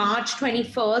on March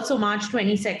 21st, so March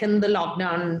 22nd, the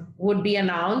lockdown would be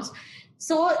announced.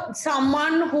 So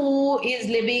someone who is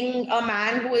living, a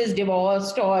man who is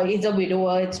divorced or is a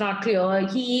widower, it's not clear.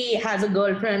 He has a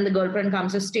girlfriend, the girlfriend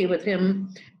comes to stay with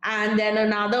him. And then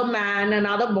another man,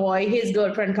 another boy, his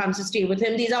girlfriend comes to stay with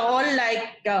him. These are all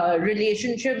like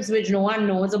relationships which no one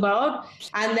knows about.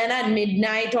 And then at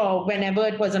midnight or whenever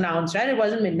it was announced, right? It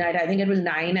wasn't midnight, I think it was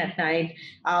 9 at night.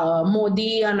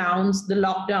 Modi announced the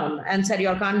lockdown and said,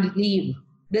 you can't leave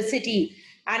the city.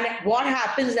 And what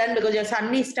happens then, because you're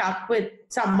suddenly stuck with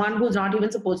someone who's not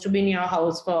even supposed to be in your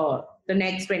house for the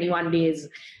next 21 days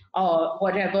or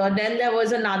whatever. Then there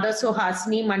was another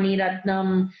Suhasini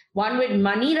Maniratnam, one with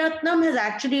Maniratnam has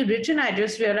actually written, I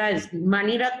just realized,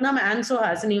 Maniratnam and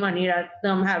Suhasini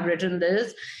Maniratnam have written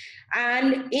this.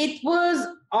 And it was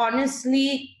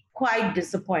honestly quite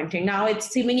disappointing. Now it's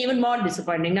seeming even more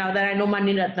disappointing now that I know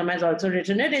Maniratnam has also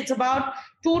written it. It's about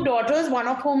two daughters, one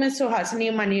of whom is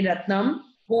Suhasini Maniratnam,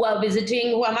 who are visiting,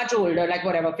 who are much older, like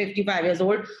whatever, 55 years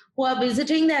old, who are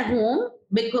visiting their home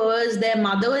because their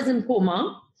mother is in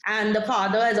coma and the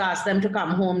father has asked them to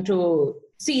come home to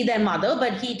see their mother,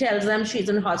 but he tells them she's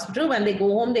in hospital. When they go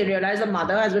home, they realize the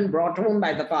mother has been brought home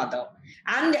by the father.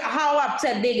 And how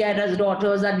upset they get as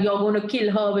daughters that you're going to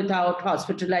kill her without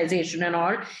hospitalization and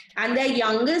all. And their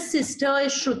youngest sister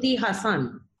is Shruti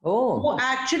Hassan, who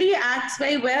actually acts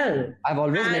very well. I've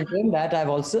always maintained that. I've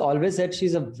also always said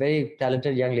she's a very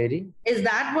talented young lady. Is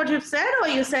that what you've said, or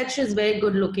you said she's very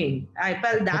good looking? I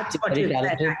felt that's what you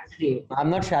said, actually. I'm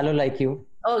not shallow like you.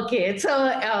 Okay, so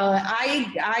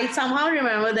I somehow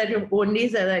remember that you only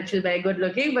said that she's very good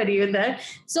looking, but even that.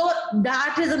 So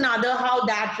that is another how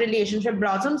that relationship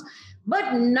blossoms.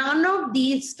 But none of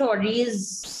these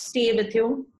stories stay with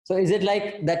you. So is it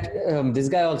like that, this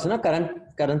guy also, na, Karan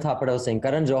Thapar was saying,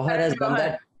 Karan Johar has done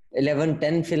that 11,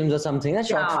 10 films or something,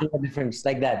 short film or different,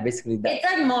 like that, basically. That. It's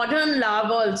like Modern Love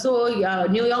also.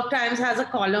 New York Times has a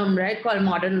column, right, called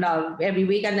Modern Love every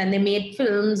week, and then they made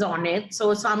films on it.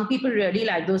 So some people really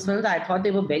like those films. I thought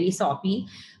they were very soppy.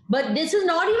 But this is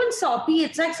not even soppy.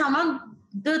 It's like some of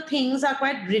the things are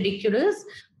quite ridiculous.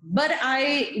 But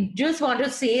I just want to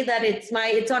say that it's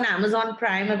on Amazon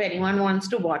Prime. If anyone wants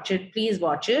to watch it, please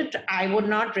watch it. I would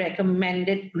not recommend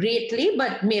it greatly,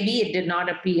 but maybe it did not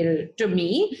appeal to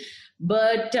me.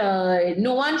 But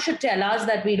no one should tell us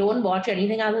that we don't watch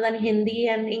anything other than Hindi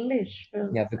and English.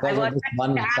 Yeah, because of this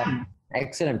one.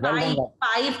 Excellent. Well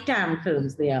five TAM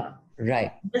films there.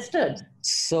 Right. Understood.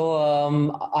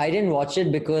 So I didn't watch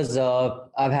it because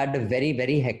I've had a very,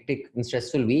 very hectic and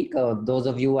stressful week. Those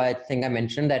of you, I think I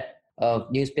mentioned that a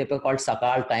newspaper called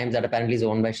Sakal Times that apparently is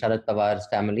owned by Sharad Pawar's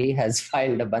family has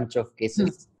filed a bunch of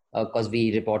cases because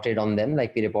we reported on them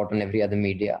like we report on every other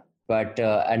media. But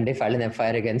and they filed an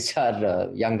FIR against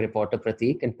our young reporter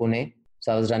Pratik in Pune.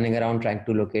 So I was running around trying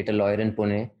to locate a lawyer in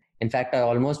Pune. In fact, I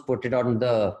almost put it on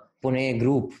the Pune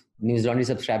group, News Laundry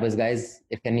subscribers, guys.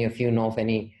 If any of you know of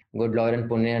any good lawyer in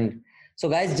Pune. And so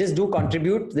guys, just do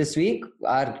contribute this week.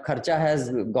 Our kharcha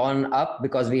has gone up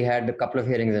because we had a couple of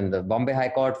hearings in the Bombay High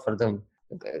Court for the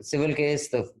civil case,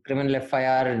 the criminal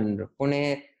FIR in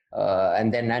Pune,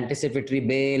 and then anticipatory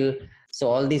bail. So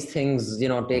all these things,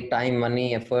 take time,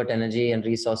 money, effort, energy, and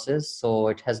resources. So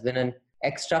it has been an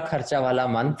extra kharcha wala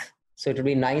month. So it would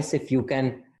be nice if you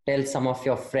can tell some of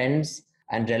your friends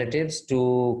and relatives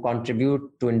to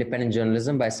contribute to independent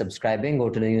journalism by subscribing. Go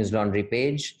to the News Laundry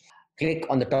page, click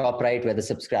on the top right where the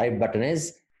subscribe button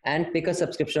is, and pick a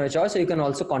subscription of your choice. So you can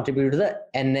also contribute to the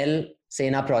NL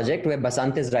Sena project, where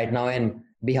Basant is right now in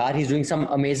Bihar. He's doing some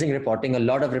amazing reporting. A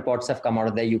lot of reports have come out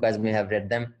of there. You guys may have read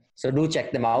them. So do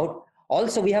check them out.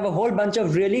 Also, we have a whole bunch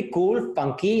of really cool,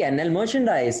 funky NL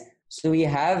merchandise. So we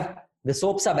have the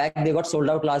soaps are back. They got sold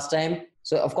out last time.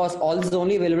 So, of course, all this is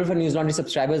only available for News Laundry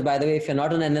subscribers. By the way, if you're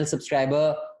not an NL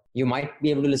subscriber, you might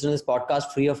be able to listen to this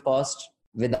podcast free of cost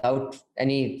without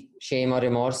any shame or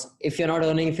remorse. If you're not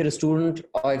earning, if you're a student,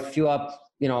 or if you are,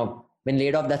 been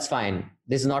laid off, that's fine.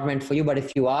 This is not meant for you. But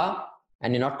if you are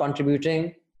and you're not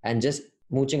contributing and just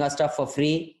mooching our stuff for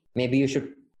free, maybe you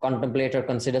should contemplate or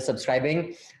consider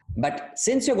subscribing. But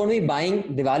since you're going to be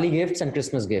buying Diwali gifts and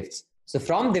Christmas gifts, so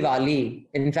from Diwali,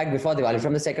 in fact, before Diwali,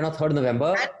 from the 2nd or 3rd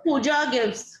November. And puja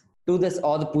gifts. To this,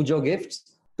 or the pujo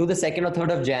gifts, to the 2nd or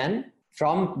 3rd of Jan.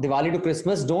 From Diwali to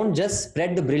Christmas, don't just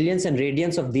spread the brilliance and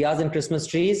radiance of diyas and Christmas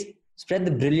trees. Spread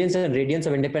the brilliance and radiance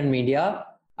of independent media.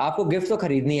 आपको gift तो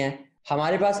खरीदनी है.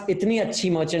 हमारे पास इतनी अच्छी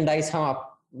merchandise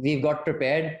we've got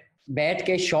prepared. बैठ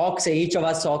के शौक से each of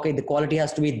us saw okay, the quality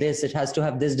has to be this, it has to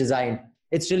have this design.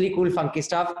 It's really cool, funky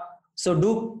stuff. So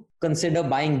do consider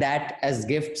buying that as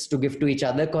gifts to give to each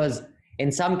other, because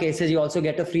in some cases you also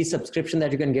get a free subscription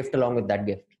that you can gift along with that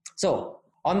gift. So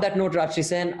on that note, Rajshri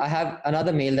Sen, I have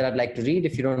another mail that I'd like to read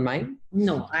if you don't mind.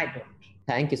 No, I don't.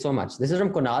 Thank you so much. This is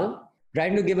from Kunal.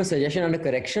 Trying to give a suggestion and a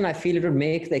correction. I feel it would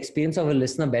make the experience of a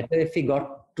listener better if we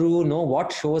got to know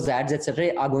what shows, ads,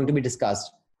 etc. are going to be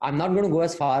discussed. I'm not going to go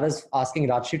as far as asking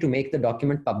Rajshri to make the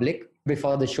document public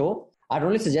before the show. I'd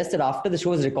only suggest that after the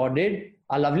show is recorded,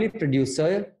 our lovely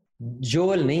producer,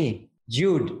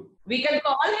 Jude, We can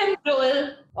call him Joel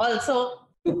also.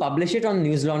 to publish it on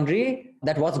News Laundry,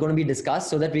 that what's going to be discussed,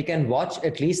 so that we can watch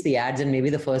at least the ads and maybe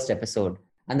the first episode.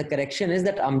 And the correction is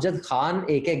that Amjad Khan,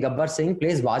 aka Gabbar Singh,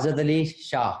 plays Wajid Ali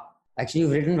Shah. Actually,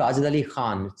 you've written Wajid Ali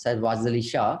Khan. It says Wajid Ali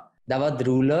Shah, the Awadh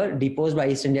ruler deposed by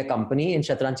East India Company in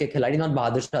Shatranj Ke Khiladi, not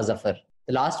Bahadur Shah Zafar,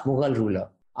 the last Mughal ruler.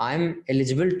 I'm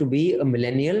eligible to be a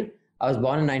millennial. I was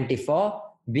born in 94.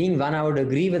 Being one, I would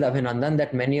agree with Abhinandan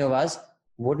that many of us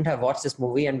wouldn't have watched this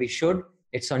movie, and we should.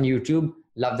 It's on YouTube.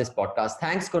 Love this podcast.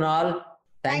 Thanks, Kunal.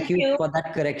 Thank you for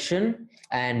that correction.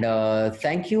 And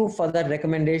thank you for that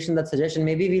recommendation, that suggestion.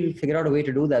 Maybe we'll figure out a way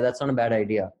to do that. That's not a bad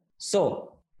idea.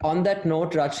 So on that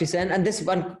note, Rajshri Sen, and this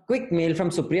one quick mail from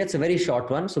Supriya. It's a very short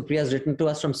one. Supriya has written to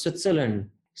us from Switzerland.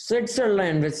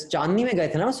 Switzerland, which Chandni mein gaye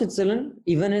the na, Switzerland.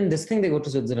 Even in this thing, they go to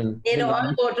Switzerland. They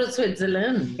all go to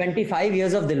Switzerland. 25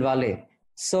 years of Dilwale.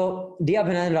 So, dear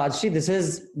Abhinandan Rajshri, this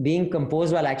is being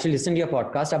composed while actually listening to your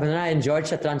podcast. Abhinandan, I enjoyed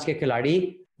Shatranj Ke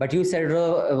Khiladi, but you said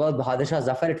about Bahadur Shah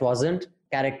Zafar. It wasn't.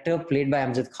 Character played by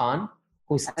Amjad Khan,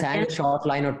 who sang a short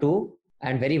line or two,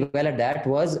 and very well at that,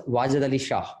 was Wajid Ali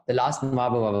Shah, the last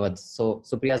Nawab of Awadh. So,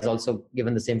 Supriya has also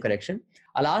given the same correction.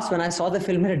 Alas, when I saw the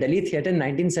film at a Delhi theatre in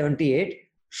 1978,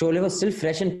 Sholay was still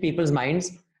fresh in people's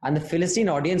minds, and the Philistine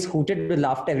audience hooted with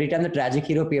laughter every time the tragic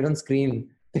hero appeared on screen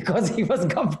because he was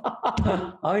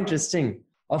Gabbar. How interesting.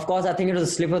 Of course, I think it was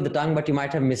a slip of the tongue, but you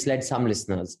might have misled some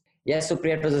listeners. Yes,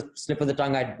 Supriya, it was a slip of the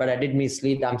tongue, but I did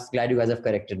mislead. I'm glad you guys have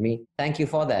corrected me. Thank you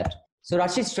for that. So,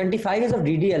 Rajshri, it's 25 years of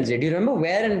DDLJ. Do you remember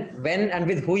where and when and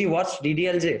with who you watched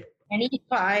DDLJ?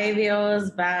 25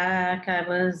 years back,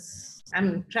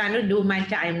 I'm trying to do my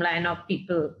timeline of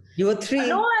people. You were 3.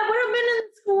 No, I would have been in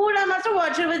school. I must have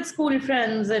watched it with school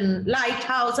friends and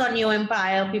Lighthouse on New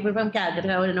Empire, people from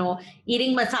Calcutta,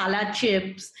 eating masala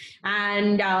chips.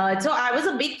 And so I was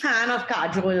a big fan of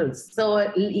Kajol. So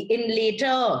in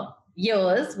later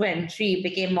years, when she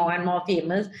became more and more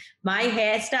famous, my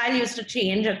hairstyle used to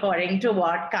change according to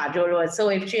what Kajol was. So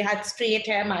if she had straight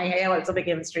hair, my hair also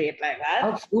became straight like that.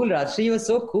 How cool, Rajshri. You were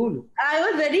so cool. I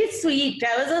was very sweet.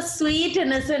 I was a sweet,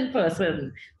 innocent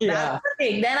person. Yeah. That's the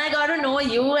thing. Then I got to know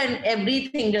you and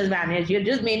everything just vanished. You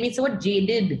just made me so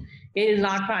jaded. It is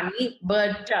not funny.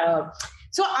 But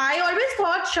so I always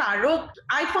thought Shah Rukh,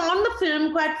 I found the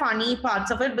film quite funny,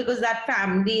 parts of it, because that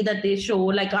family that they show,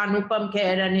 like Anupam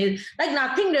Kher and his, like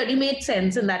nothing really made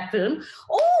sense in that film.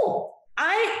 Oh,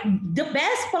 the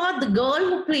best part, the girl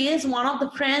who plays one of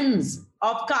the friends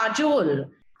of Kajol,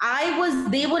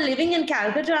 they were living in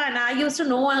Calcutta, and I used to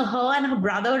know her and her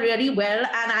brother really well,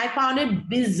 and I found it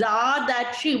bizarre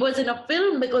that she was in a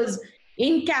film, because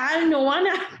in Cal, no one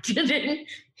acted in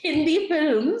Hindi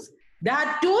films.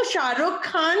 That too, Shah Rukh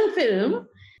Khan film,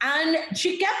 and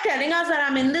she kept telling us that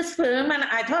I'm in this film, and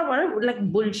I thought, what, like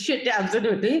bullshit,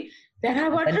 absolutely. Then I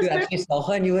watched this You film. actually saw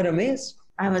her and you were amazed.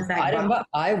 I was like, I remember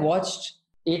I watched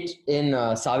it in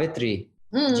Savitri,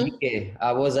 GK.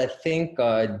 I was, I think,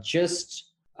 I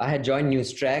had joined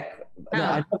Newstrack.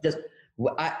 No,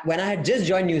 when I had just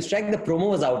joined Newstrack, the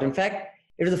promo was out. In fact,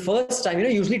 it was the first time,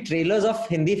 usually trailers of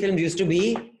Hindi films used to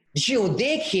be, "Jo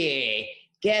dekhiye,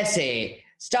 kaise,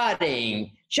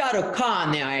 starring Shah Rukh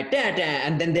Khan,"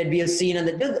 and then there'd be a scene, and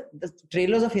the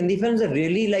trailers of Hindi films are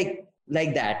really like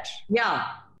that. yeah.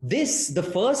 The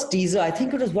first teaser, I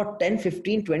think it was 10,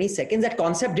 15, 20 seconds. That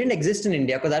concept didn't exist in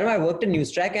India, because I remember I worked in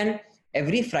Newstrack, and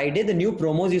every Friday the new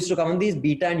promos used to come on these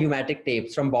beta and pneumatic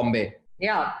tapes from Bombay,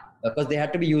 Yeah. because they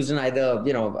had to be used in either,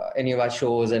 any of our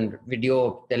shows, and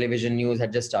video, television news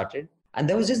had just started. And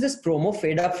there was just this promo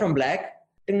fade up from black.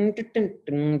 That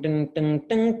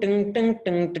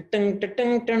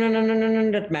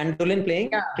mandolin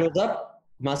playing, close up,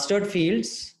 mustard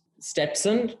fields,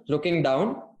 Stetson looking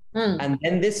down, and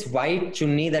then this white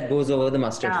chunni that goes over the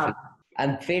mustard field.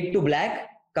 And fade to black,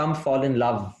 come fall in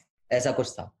love. Aisa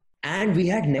kuch tha. And we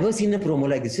had never seen a promo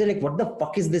like this. We're like, what the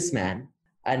fuck is this, man?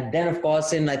 And then, of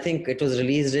course, I think it was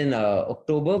released in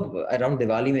October, around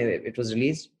Diwali, maybe it was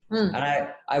released. And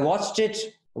I watched it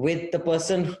with the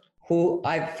person who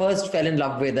I first fell in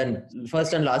love with and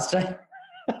first and last time.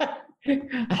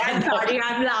 I'm sorry,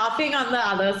 I'm laughing on the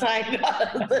other side.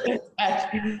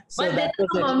 So But that this was is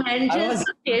a it. momentous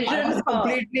occasion I was for-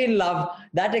 completely in love.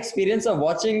 That experience of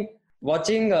watching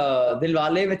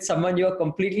Dilwale with someone you're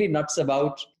completely nuts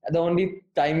about. The only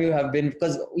time you have been,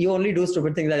 because you only do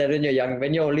stupid things like that when you're young.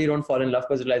 When you're older, you don't fall in love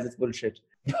because you realize it's bullshit.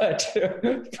 But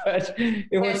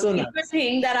it was so nuts. People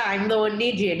think that I'm the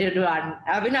only jaded one.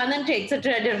 Abhinandan takes it to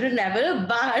a different level,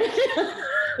 but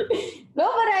no,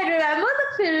 but I remember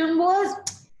the film was,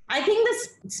 I think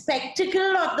the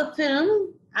spectacle of the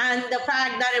film and the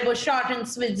fact that it was shot in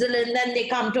Switzerland, then they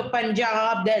come to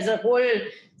Punjab, there's a whole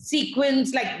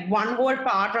sequence, like one whole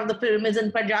part of the film is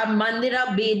in Punjab. Mandira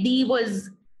Bedi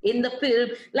was in the film.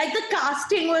 Like the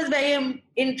casting was very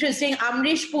interesting.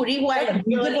 Amrish Puri, who I The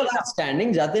music was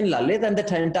outstanding. Jatin Lalit and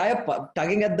the entire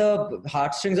tugging at the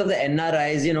heartstrings of the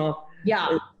NRIs, you know.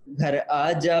 Yeah. Ghar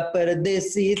aaja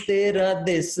pardesi tera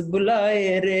des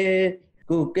bulaye re.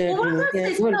 Who was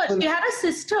her sister? She had a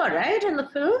sister, right, in the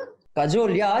film?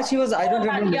 Kajol, yeah, she was. I don't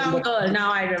That remember. young girl.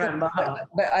 Now I remember her.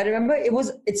 But I remember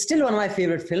it's still one of my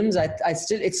favorite films.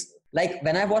 It's like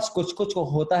when I watch Kuch Kuch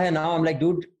Hota Hai now, I'm like,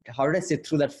 dude, how did I sit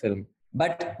through that film?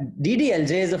 But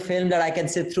DDLJ is a film that I can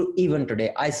sit through even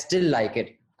today. I still like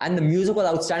it. And the music was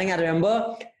outstanding. I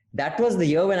remember that was the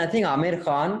year when I think Aamir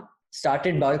Khan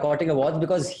started boycotting awards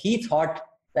because he thought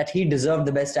that he deserved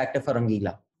the best actor for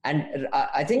Rangila. And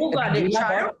I think Who got it? Rangila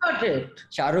Shah Rukh got it.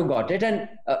 Shah Rukh got it. And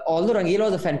although Rangila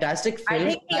was a fantastic film, I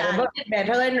think he remember- acted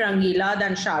better in Rangila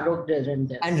than Shah Rukh did in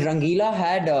this. and Rangila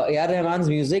had A.R. Rahman's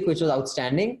music, which was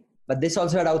outstanding. But this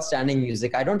also had outstanding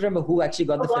music. I don't remember who actually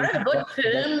got the What film. a good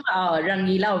film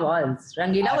Rangila was.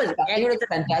 Rangila was I think it was a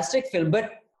fantastic film,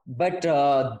 but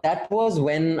that was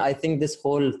when I think this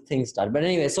whole thing started. But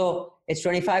anyway, so it's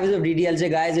 25 years of DDLJ,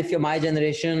 guys. If you're my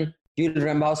generation, you'll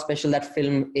remember how special that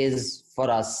film is for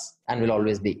us and will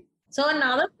always be. So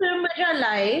another film which I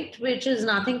liked, which is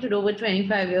nothing to do with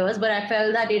 25 years, but I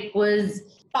felt that it was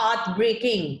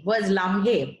path-breaking, was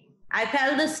Lamhe. I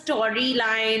felt the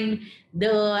storyline,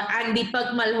 and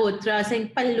Deepak Malhotra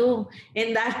saying Pallu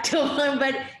in that tone,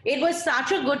 but it was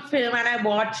such a good film and I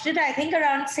watched it, I think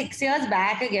around 6 years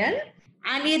back again.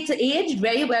 And it's aged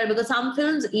very well because some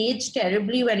films age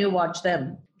terribly when you watch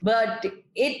them. But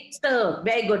it's a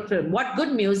very good film. What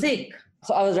good music.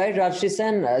 So I was right, Rajshri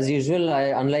Sen. As usual,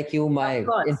 unlike you, my Of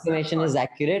course, information is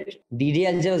accurate.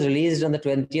 DDLJ was released on the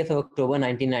 20th of October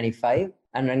 1995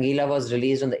 and Rangila was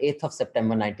released on the 8th of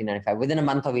September 1995, within a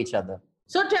month of each other.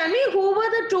 So tell me, who were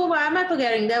the two? Why am I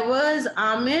forgetting? There was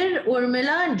Amir,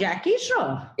 Urmila and Jackie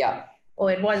Shroff. Yeah. Oh,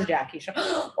 it was Jackie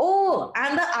Shroff. Oh,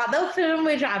 and the other film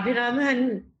which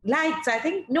Abhinandan likes, I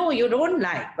think, no, you don't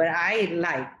like, but I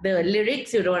like. The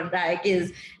lyrics you don't like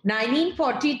is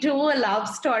 1942, A Love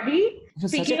Story. It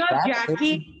was such Speaking a of crap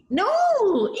Jackie, film.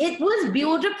 no, it was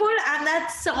beautiful. And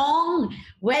that song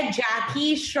where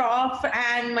Jackie Shroff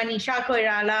and Manisha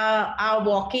Koirala are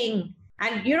walking.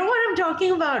 And you know what I'm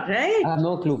talking about, right? I have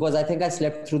no clue because I think I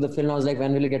slept through the film. I was like,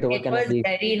 when will it get over? It Can I was leave?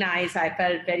 very nice. I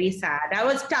felt very sad. I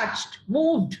was touched,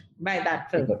 moved by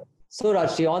that film. So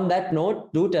Rajshri, on that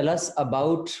note, do tell us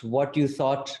about what you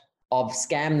thought of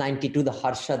Scam 92, the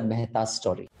Harshad Mehta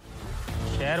story.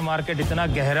 Share market इतना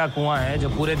गहरा कुआं है जो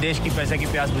पूरे देश की पैसे की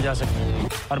प्यास बुझा सकता है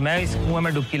और मैं इस कुएं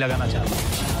में डुबकी लगाना चाहता हूं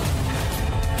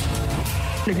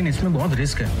लेकिन इसमें बहुत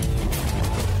रिस्क है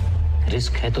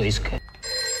रिस्क है तो इश्क है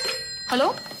Hello?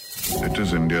 It is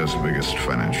India's biggest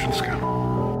financial scam.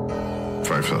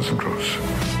 5,000 crores.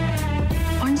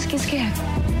 Funds किसके हैं?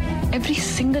 Every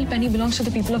single penny belongs to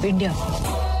the people of India.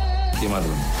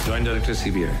 Joint Director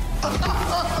CBI.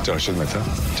 Harshad Mehta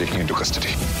taking into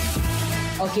custody.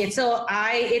 Okay, so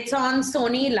it's on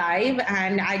Sony Live,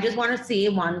 and I just want to say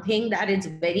one thing, that it's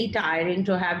very tiring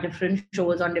to have different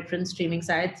shows on different streaming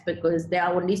sites because there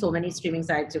are only so many streaming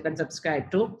sites you can subscribe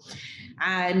to.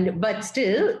 But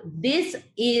still, this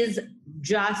is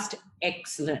just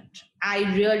excellent. I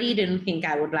really didn't think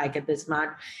I would like it this much.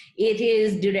 It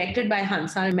is directed by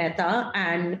Hansal Mehta,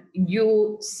 and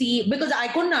you see, because I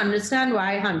couldn't understand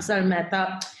why Hansal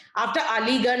Mehta, after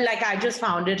Aligarh, like I just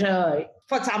found it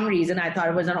for some reason, I thought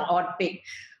it was an odd pick.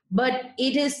 But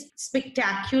it is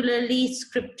spectacularly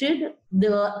scripted.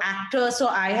 The actor, so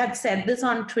I had said this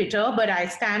on Twitter, but I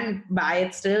stand by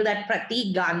it still, that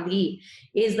Pratik Gandhi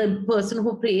is the person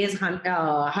who plays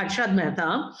Harshad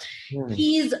Mehta.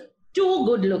 He's too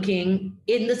good looking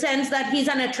in the sense that he's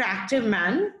an attractive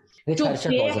man Which to Harshad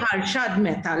play wasn't. Harshad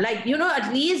Mehta. Like,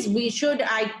 at least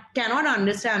I cannot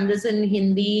understand this in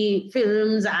Hindi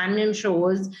films and in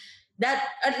shows, that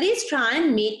at least try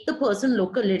and make the person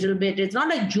look a little bit. It's not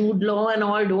like Jude Law and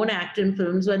all don't act in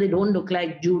films where they don't look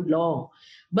like Jude Law.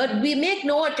 But we make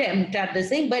no attempt at this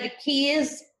thing. But he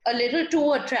is a little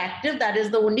too attractive. That is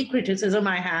the only criticism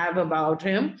I have about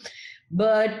him.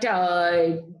 But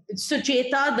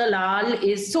Sucheta Dalal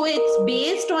is, so it's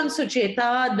based on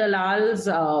Sucheta Dalal's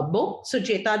book,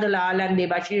 Sucheta Dalal and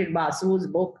Debashir Basu's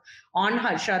book on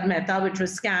Harshad Mehta, which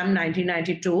was Scam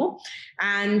 1992.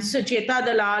 And Sucheta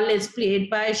Dalal is played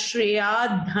by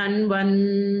Shreya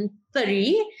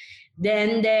Dhanvantari.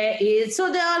 Then there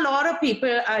are a lot of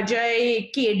people.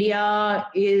 Ajay Kedia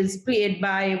is played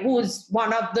by, who's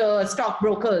one of the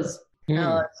stockbrokers.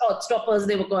 Shortstoppers,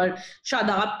 they were called.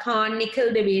 Shadab Khan, Nikhil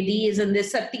Dwivedi is in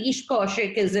this. Satish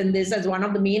Kaushik is in this as one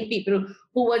of the main people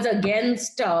who was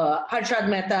against Harshad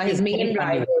Mehta, his main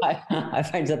rival. I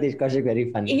find Satish Kaushik very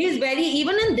funny. He's very,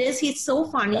 even in this, he's so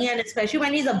funny, and especially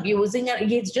when he's abusing her,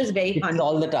 he's just very funny.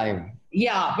 All the time.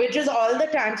 Yeah, which is all the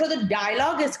time. So the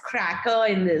dialogue is cracker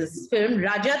in this film.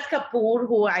 Rajat Kapoor,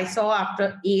 who I saw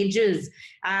after ages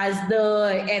as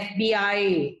the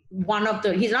FBI,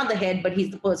 he's not the head, but he's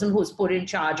the person who's put in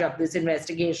charge of this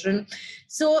investigation.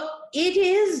 So it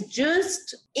is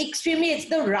just extremely, it's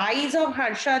the rise of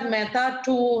Harshad Mehta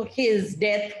to his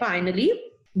death finally.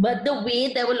 But the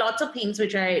way, there were lots of things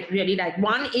which I really like.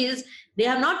 One is they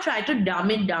have not tried to dumb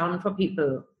it down for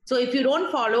people. So if you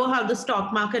don't follow how the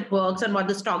stock market works and what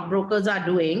the stockbrokers are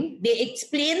doing, they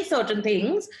explain certain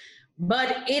things,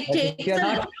 but it takes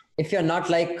if you're not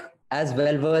like as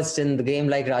well versed in the game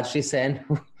like Rajshri Sen,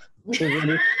 who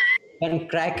really can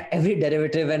crack every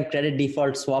derivative and credit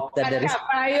default swap that there is. So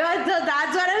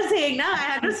that's what I'm saying now. I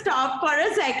had to stop for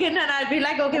a second and I'll be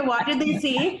like, okay, what did they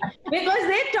say? Because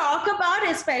they talk about,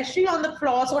 especially on the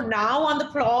floor, so now on the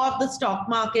floor of the stock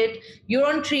market, you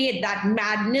don't trade that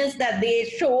madness that they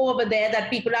show over there, that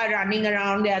people are running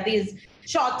around. There are these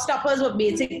short stoppers were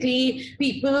basically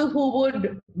people who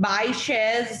would buy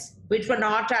shares which were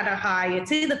not at a high. It's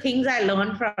the things I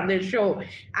learned from this show.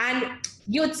 And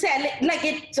you'd sell it, like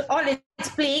it's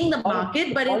playing the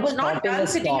market, but it was not done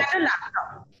sitting at a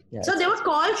laptop. Yeah, so they were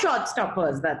called short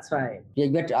stoppers, that's why. Yeah,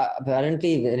 but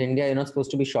apparently in India, you're not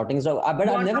supposed to be shorting stock. But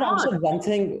I've never answered one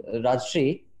thing,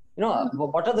 Rajshri. You know,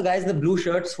 what are the guys in the blue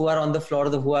shirts who are on the floor,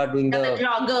 who are doing the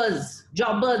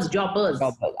jobbers.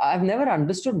 I've never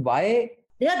understood why.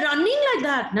 They are running like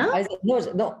that, no?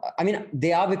 No, I mean,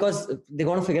 they are because they're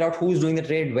going to figure out who's doing the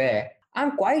trade where.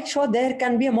 I'm quite sure there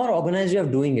can be a more organized way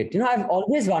of doing it. You know, I've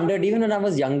always wondered, even when I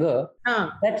was younger,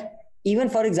 that even,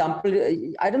 for example,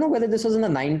 I don't know whether this was in the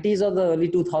 90s or the early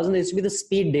 2000s, there used to be the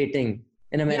speed dating.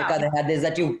 In America, they had this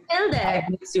that you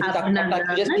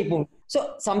just keep moving.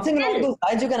 So something along those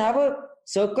lines, you can have a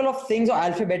circle of things or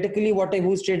alphabetically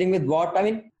who's trading with what. I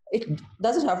mean, it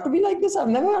doesn't have to be like this. I've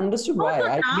never understood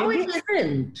why. Now it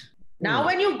isn't. Now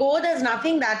when you go, there's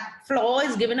nothing. That floor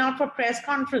is given out for press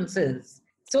conferences.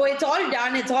 So it's all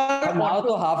done. It's all. Now,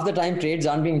 so half the time trades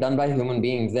aren't being done by human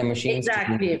beings. They're machines.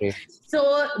 Exactly.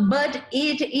 So, but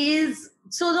it is.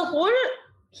 So the whole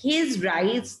his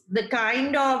rise, the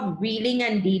kind of wheeling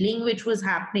and dealing which was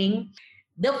happening,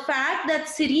 the fact that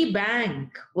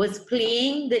Citibank was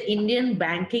playing the Indian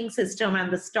banking system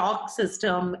and the stock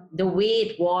system the way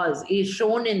it was is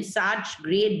shown in such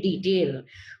great detail.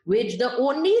 Which the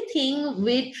only thing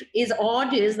which is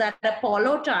odd is that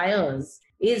Apollo Tyres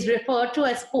is referred to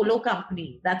as Polo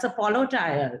Company. That's Apollo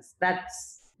Tyres.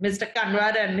 That's Mr.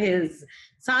 Kanwar and his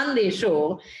son they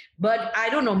show. But I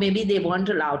don't know, maybe they weren't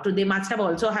allowed to. They must have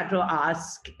also had to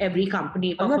ask every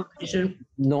company for permission.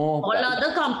 No. All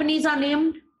other companies are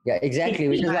named. Yeah, exactly.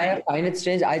 Which is why I find it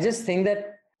strange. I just think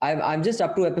that I'm just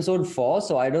up to episode 4,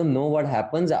 so I don't know what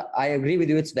happens. I agree with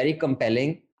you. It's very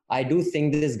compelling. I do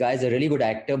think this guy's a really good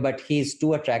actor, but he's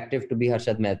too attractive to be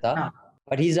Harshad Mehta.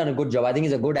 But he's done a good job. I think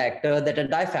he's a good actor. That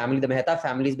entire family, the Mehta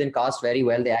family, has been cast very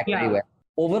well. They act very well.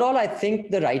 Overall, I think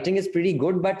the writing is pretty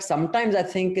good, but sometimes I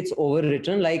think it's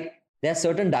overwritten. Like there are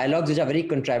certain dialogues which are very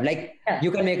contrived. Like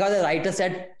you can make out the writer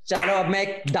said, "Chalo, ab main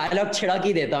ek dialogue chhida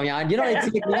ki deta hu yahan." You know,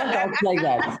 it's like, no one talks like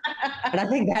that. And I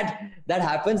think that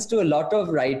happens to a lot of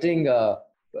writing.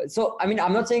 So, I mean,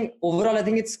 I'm not saying overall I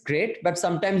think it's great, but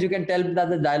sometimes you can tell that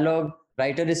the dialogue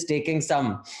writer is taking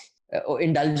some,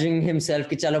 indulging himself.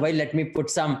 Ki chalo bhai, let me put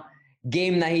some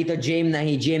game nahi to jam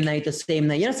nahi to same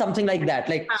nahi. You know, something like that.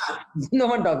 Like no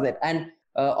one talks that. And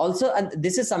also, and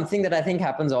this is something that I think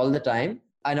happens all the time.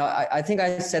 I know. I think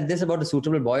I said this about The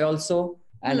Suitable Boy also.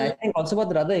 And I think also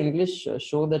about the other English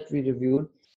show that we reviewed.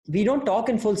 We don't talk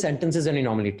in full sentences when we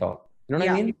normally talk. You know what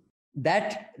I mean?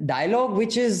 That dialogue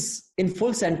which is in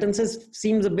full sentences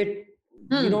seems a bit,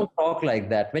 you don't talk like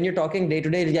that. When you're talking day to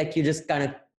day, like you just kind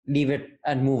of leave it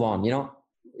and move on, you know.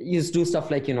 You just do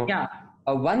stuff like, you know. Yeah.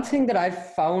 One thing that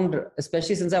I've found,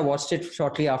 especially since I watched it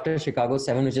shortly after Chicago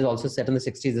 7, which is also set in the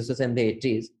 60s, this was in the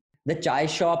 80s, the chai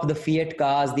shop, the Fiat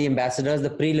cars, the ambassadors, the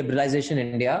pre-liberalization in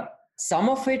India, some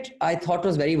of it I thought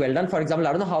was very well done. For example,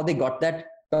 I don't know how they got that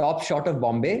top shot of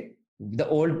Bombay, the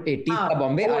old 80s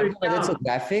Bombay. I don't know whether it's a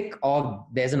graphic or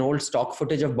there's an old stock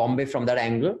footage of Bombay from that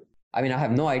angle. I mean, I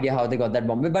have no idea how they got that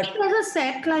Bombay, but it was a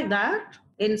set like that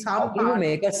in some how do you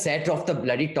make a set of the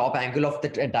bloody top angle of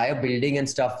the entire building and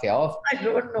stuff? Yeah, I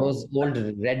don't know. Those old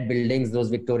red buildings, those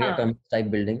Victoria terminus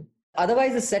type building.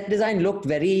 Otherwise, the set design looked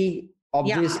very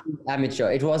obviously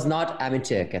amateur. It was not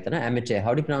amateur. Amateur.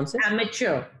 How do you pronounce it?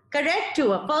 Amateur. Correct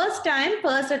too. First time,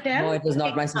 first attempt. No, it was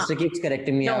not. My sister keeps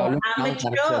correcting me. No,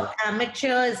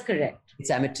 amateur is correct. It's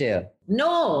amateur.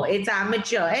 No, it's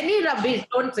amateur. Any rubbish,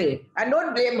 don't say. And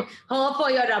don't blame her for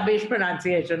your rubbish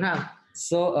pronunciation, huh?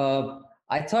 So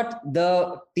I thought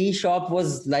the tea shop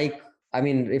was like, I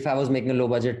mean, if I was making a low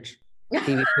budget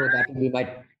TV show, that would be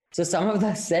my... So some of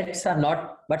the sets are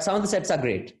not, but some of the sets are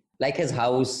great. Like his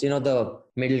house, you know, the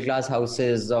middle class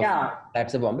houses of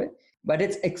flats of Bombay. But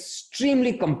it's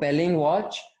extremely compelling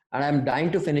watch. And I'm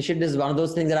dying to finish it. This is one of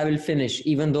those things that I will finish,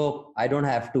 even though I don't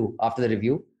have to after the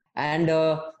review. And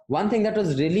one thing that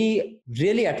was really,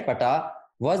 really at pata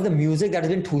was the music that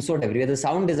has been too-sold everywhere. The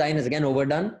sound design is again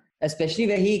overdone, especially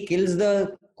where he kills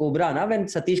the cobra, when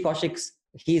Satish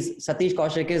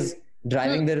Kaushik is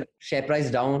driving the share price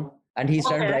down and he's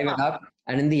trying to drive it up.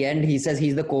 And in the end, he says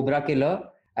he's the cobra killer.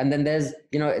 And then there's,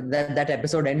 you know, that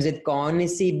episode ends with "Kaun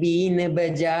si been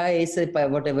bajaye se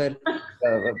whatever,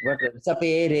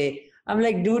 sapere." I'm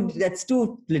like, dude, that's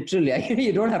too literal.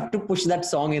 You don't have to push that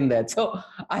song in there. So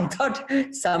I thought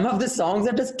some of the songs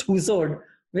are just too sold,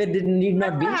 where it need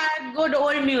not be. Had good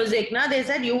old music, na? They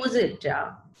said use it.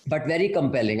 Yeah. But very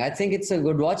compelling. I think it's a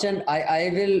good watch, and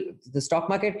the stock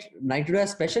market 92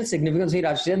 has special significance here,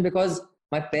 Rajshriyan, because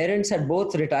my parents had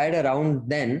both retired around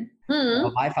then.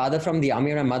 My father from the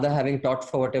army and my mother having taught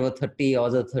for whatever 30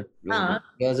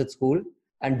 years at school.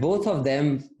 And both of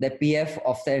them, their PF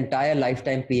of their entire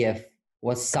lifetime PF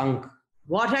was sunk.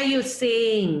 What are you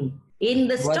saying? In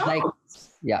the stock?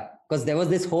 Because there was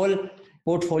this whole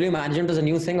portfolio management was a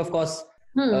new thing. Of course,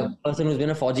 a person who's been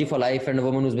a Fauji for life and a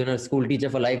woman who's been a school teacher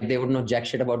for life, they would know jack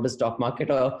shit about the stock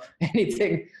market or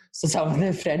anything. So some of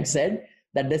their friends said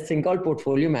that this thing called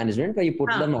portfolio management, where you put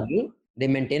the money, they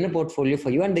maintain a portfolio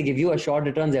for you and they give you assured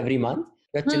returns every month.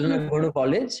 Your children are going to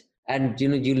college and you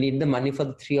need the money for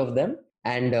the three of them.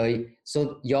 And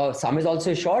so your sum is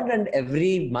also assured, and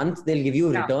every month they'll give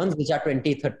you returns which are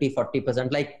 20, 30,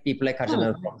 40%, like people like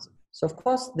Harjana. So of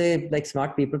course they, like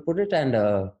smart people, put it,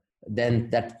 and then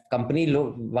that company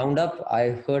wound up.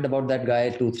 I heard about that guy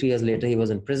 2-3 years later. He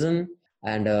was in prison,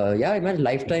 and I meant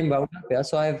lifetime wound up. Yeah,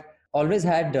 so I've always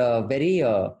had very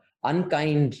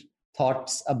unkind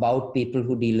thoughts about people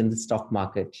who deal in the stock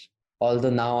market.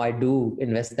 Although now I do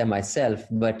invest there myself,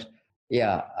 but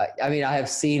yeah, I mean, I have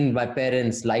seen my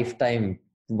parents' lifetime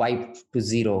wiped to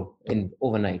zero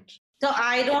overnight. So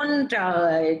I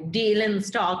don't deal in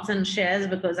stocks and shares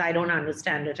because I don't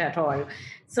understand it at all.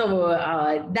 So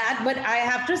but I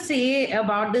have to say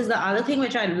about this, the other thing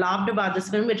which I loved about this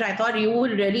film, which I thought you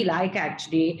would really like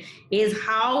actually, is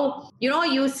how,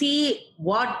 you see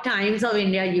what times of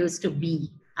India used to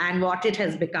be and what it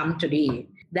has become today.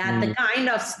 That the kind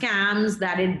of scams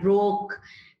that it broke,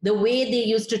 the way they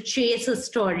used to chase a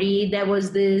story. There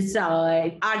was this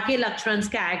R.K. Lakshman's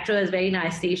character is very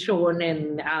nicely shown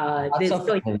in this.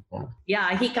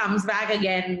 Yeah, he comes back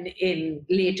again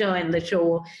later in the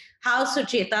show. How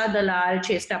Sucheta Dalal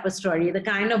chased up a story, the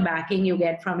kind of backing you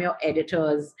get from your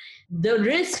editors, the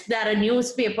risk that a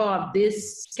newspaper of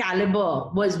this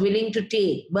caliber was willing to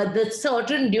take, but the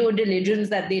certain due diligence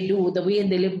that they do, the way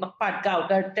Dilip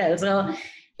Patgaonkar tells her,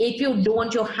 if you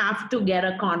don't, you have to get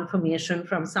a confirmation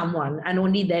from someone, and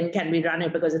only then can we run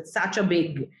it, because it's such a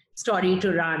big story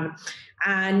to run.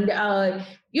 And,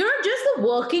 just the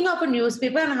working of a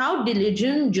newspaper and how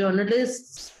diligent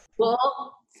journalists were.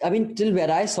 I mean, till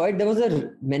where I saw it, there was a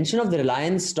mention of the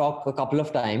Reliance stock a couple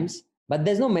of times, but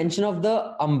there's no mention of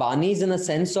the Ambanis in a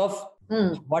sense of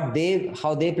how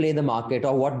they play the market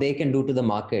or what they can do to the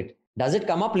market. Does it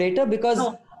come up later?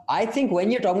 Because I think when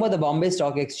you're talking about the Bombay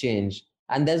Stock Exchange,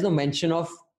 and there's no mention of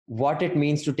what it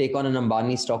means to take on an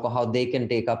Ambani stock or how they can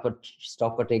take up a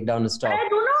stock or take down a stock. I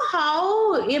don't know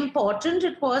how important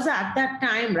it was at that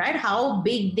time, right? How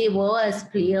big they were as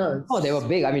players. Oh, they were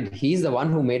big. I mean, he's the one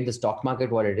who made the stock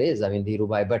market what it is. I mean,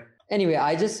 Dhirubhai. But anyway,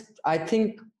 I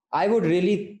think I would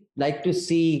really like to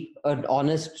see an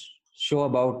honest show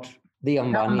about The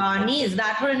Ambanis,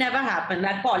 that will never happen.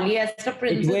 That polyester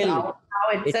prince is out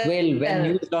now. It will. When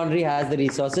News Laundry has the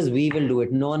resources, we will do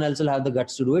it. No one else will have the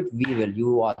guts to do it. We will.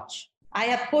 You watch. I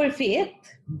have full faith,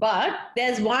 but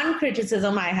there's one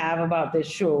criticism I have about this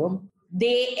show.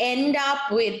 They end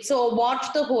up with, so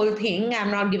watch the whole thing.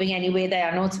 I'm not giving any away. There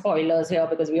are no spoilers here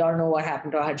because we all know what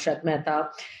happened to Harshad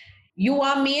Mehta. You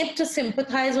are made to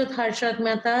sympathize with Harshad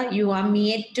Mehta. You are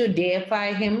made to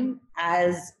deify him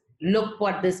as, look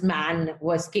what this man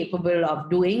was capable of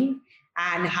doing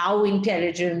and how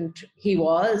intelligent he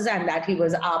was, and that he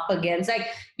was up against. Like,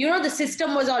 the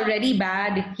system was already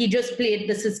bad. He just played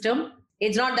the system.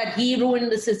 It's not that he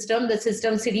ruined the system. The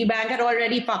system, Citibank had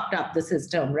already fucked up the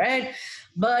system, right?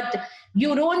 But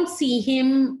you don't see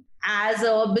him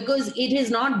because it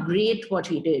is not great what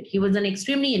he did. He was an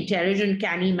extremely intelligent,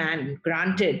 canny man,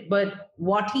 granted. But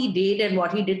what he did and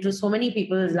what he did to so many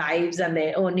people's lives and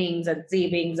their earnings and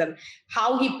savings and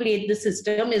how he played the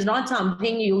system is not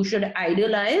something you should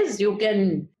idolize. You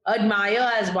can admire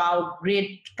as, wow,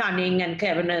 great cunning and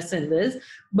cleverness in this.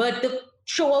 But the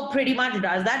show pretty much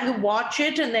does that. You watch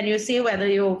it and then you see whether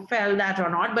you felt that or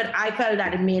not. But I felt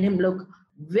that it made him look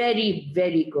very,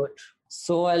 very good.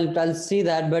 So I'll see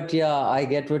that, but yeah, I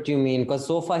get what you mean, because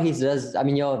so far he does. I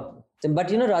mean, but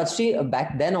Rajshri,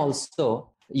 back then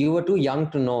also you were too young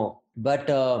to know. But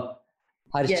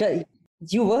Harsha,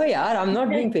 you were, I'm not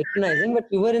being patronizing, but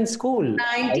you were in school.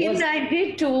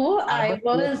 1992,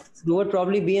 You would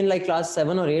probably be in like class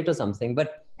 7 or 8 or something.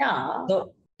 But yeah,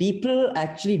 so people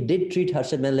actually did treat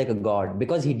Harshad Mehta like a god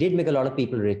because he did make a lot of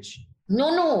people rich.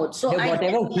 No. So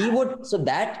whatever he would, so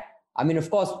that. I mean,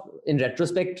 of course, in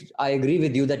retrospect, I agree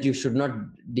with you that you should not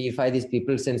deify these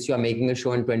people since you are making a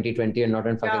show in 2020 and not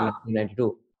in fucking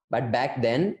 1992. But back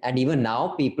then, and even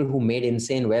now, people who made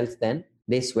insane wealth then,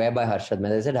 they swear by Harshad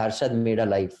Mehta. They said Harshad made a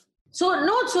life. So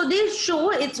this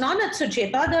show, it's not that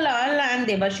Sucheta Dalal and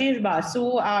Debashish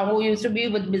Basu, who used to be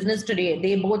with Business Today,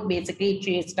 they both basically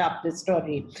chased up this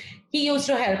story. He used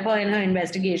to help her in her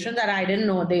investigation that I didn't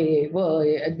know they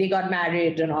got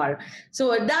married and all.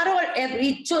 So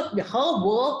so her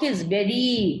work is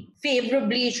very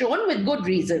favorably shown with good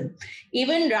reason.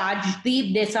 Even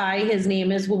Rajdeep Desai, his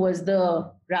name is, who was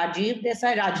the Rajdeep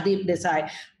Desai,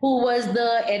 who was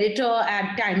the editor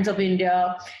at Times of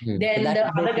India. Then the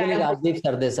other guy, Rajdeep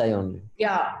Sardesai only.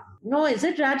 Yeah. No, is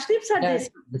it Rajdeep Sardesai? Yeah,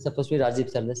 it's supposed to be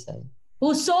Rajdeep Sardesai.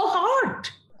 Who's so hot?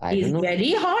 He's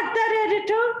very hot, that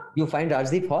editor. You find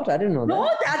Rajdeep hot? I didn't know that. No,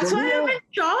 that's why I'm in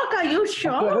shock. Are you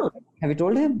sure? Have you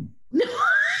told him? No,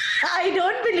 I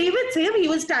don't believe it's him. He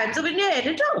was Times of India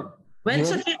editor. He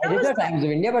was editor of Times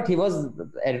of India, but he was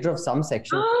editor of some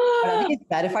section. But I think he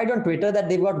clarified on Twitter that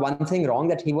they got one thing wrong,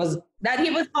 that he was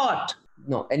hot.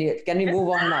 No, anyway, can we move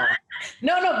on now?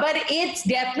 No, but it's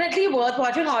definitely worth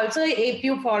watching. Also, if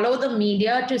you follow the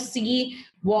media to see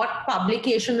what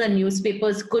publications and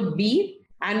newspapers could be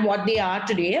and what they are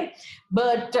today.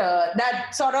 But that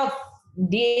sort of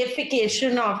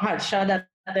deification of Harsha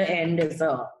at the end is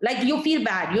like, you feel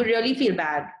bad. You really feel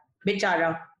bad.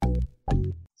 Bichara.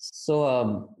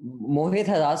 So Mohit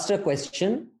has asked a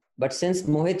question, but since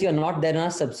Mohit, you're not there in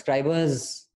our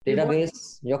subscribers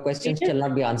database, your question shall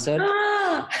not be answered.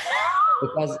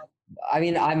 Because, I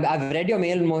mean, I've read your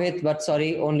mail, Mohit, but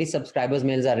sorry, only subscribers'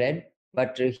 mails are read.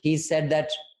 But he said that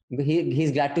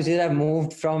he's glad to see that I've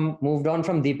moved on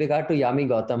from Deepika to Yami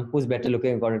Gautam, who's better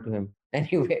looking according to him.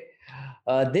 Anyway,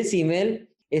 this email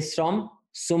is from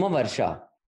Suma Varsha.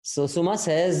 So Suma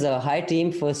says, hi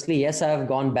team. Firstly, yes, I have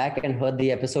gone back and heard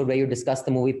the episode where you discussed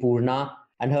the movie Purna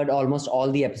and heard almost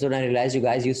all the episode, and I realized you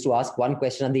guys used to ask one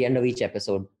question at the end of each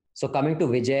episode. So coming to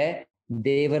Vijay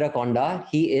Devarakonda,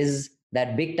 he is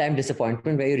that big time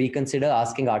disappointment where you reconsider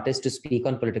asking artists to speak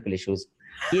on political issues.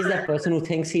 He is that person who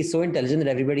thinks he's so intelligent that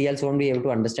everybody else won't be able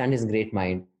to understand his great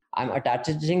mind. I'm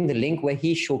attaching the link where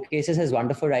he showcases his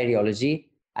wonderful ideology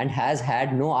and has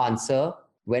had no answer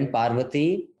when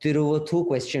Parvati Tiruvuthu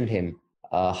questioned him.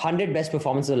 100 best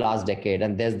performances of the last decade.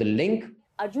 And there's the link.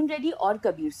 Arjun Reddy or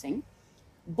Kabir Singh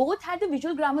both had the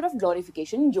visual grammar of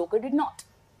glorification. Joker did not.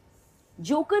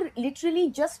 Joker literally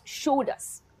just showed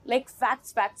us like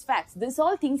facts. This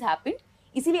all things happened.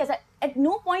 At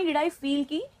no point did I feel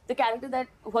ki the character that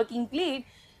Joaquin played,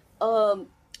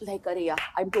 like,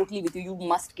 I'm totally with you. You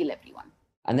must kill everyone.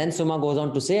 And then Suma goes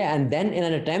on to say, and then in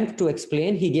an attempt to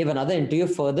explain, he gave another interview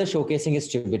further showcasing his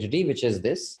stupidity, which is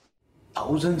this.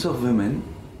 Thousands of women,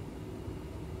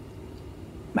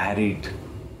 married,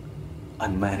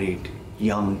 unmarried,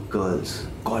 young girls,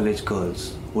 college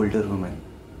girls, older women,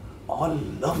 all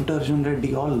loved Arjun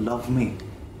Reddy, all love me.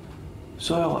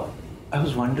 So I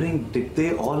was wondering, did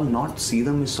they all not see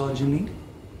the misogyny?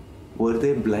 Were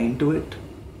they blind to it?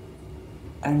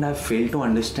 And I failed to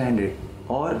understand it.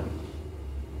 Or,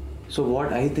 so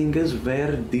what I think is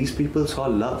where these people saw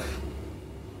love,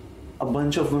 a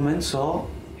bunch of women saw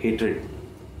hatred.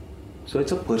 So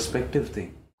it's a perspective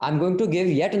thing. I'm going to give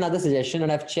yet another suggestion,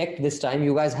 and I've checked this time.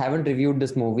 You guys haven't reviewed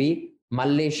this movie,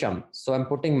 Mallesham. So I'm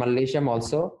putting Mallesham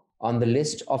also on the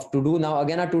list of to-do. Now,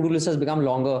 again, our to-do list has become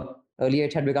longer. Earlier,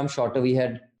 it had become shorter. We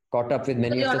had caught up with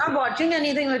many You're not watching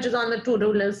anything which is on the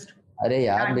to-do list.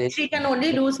 She can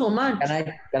only do so much.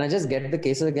 Can I just get the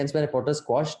cases against my reporters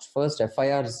quashed first?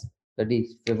 FIRs,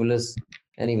 bloody frivolous.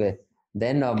 Anyway,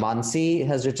 then Mansi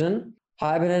has written,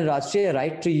 "Hi Abhinandan, Rajshri, I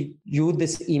write to you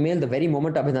this email the very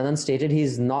moment Abhinandan stated he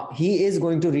is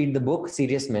going to read the book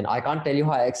Serious Men. I can't tell you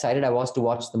how excited I was to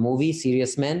watch the movie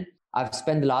Serious Men. I've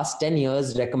spent the last 10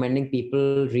 years recommending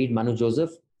people read Manu Joseph,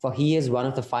 for he is one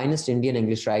of the finest Indian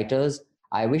English writers.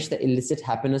 I wish The Illicit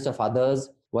Happiness of Others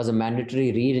was a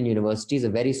mandatory read in universities, a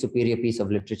very superior piece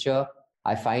of literature.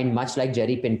 I find much like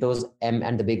Jerry Pinto's M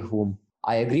and the Big Whom.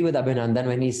 I agree with Abhinandan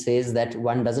when he says that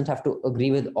one doesn't have to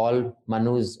agree with all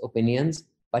Manu's opinions,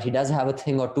 but he does have a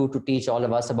thing or two to teach all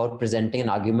of us about presenting an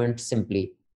argument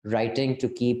simply, writing to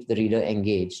keep the reader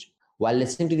engaged. While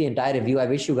listening to the entire review, I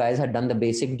wish you guys had done the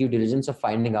basic due diligence of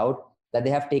finding out that they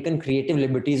have taken creative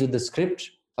liberties with the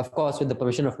script, of course, with the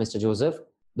permission of Mr. Joseph.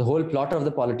 The whole plot of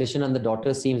the politician and the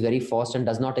daughter seems very forced and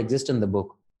does not exist in the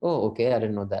book." Oh, okay, I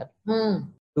didn't know that.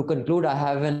 To conclude, I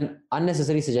have an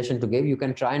unnecessary suggestion to give. You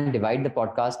can try and divide the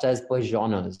podcast as per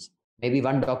genres. Maybe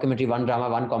one documentary, one drama,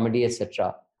 one comedy,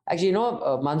 etc. Actually,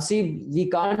 Mansi, we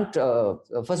can't...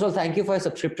 first of all, thank you for your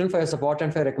subscription, for your support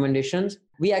and for your recommendations.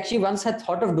 We actually once had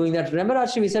thought of doing that. Remember,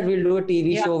 actually, we said we'll do a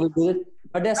TV show, we'll do it.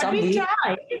 But there's some weeks...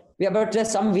 but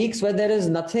there's some weeks where there is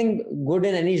nothing good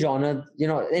in any genre,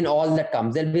 in all that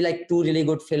comes. There'll be like 2 really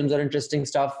good films or interesting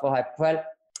stuff for high-profile.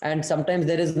 And sometimes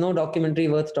there is no documentary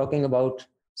worth talking about.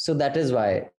 So that is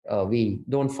why we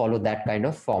don't follow that kind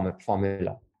of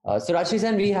formula. So Rajshri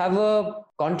Sen, we have a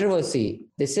controversy.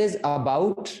 This is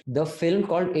about the film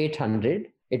called 800.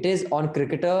 It is on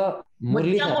cricketer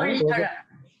Muralitharan.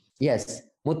 Yes,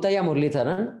 Muttaiah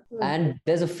Muralitharan. And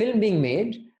there's a film being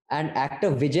made, and actor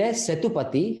Vijay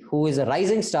Sethupathi, who is a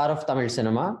rising star of Tamil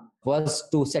cinema, was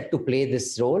set to play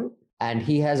this role, and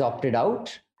he has opted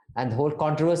out. And the whole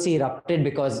controversy erupted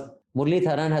because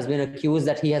Muralitharan has been accused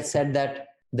that he has said that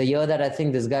the year that I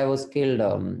think this guy was killed,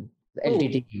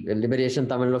 LTT, Liberation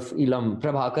Tamil of Elam,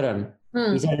 Prabhakaran,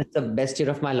 he said it's the best year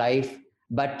of my life.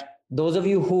 But those of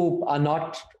you who are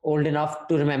not old enough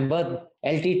to remember,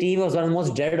 LTT was one of the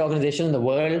most dreaded organizations in the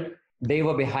world. They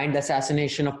were behind the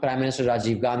assassination of Prime Minister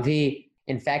Rajiv Gandhi.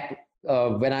 In fact,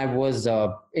 when I was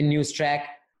in News Track,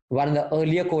 one of the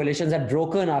earlier coalitions had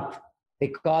broken up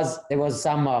because there was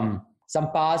some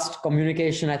past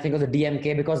communication, I think, of the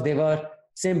DMK, because they were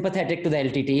sympathetic to the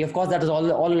LTT. Of course, that was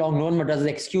all along known, but as an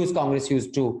excuse Congress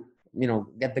used to,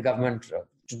 get the government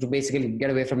to basically get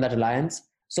away from that alliance.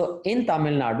 So in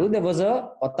Tamil Nadu, there was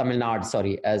Tamil Nadu,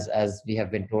 sorry, as we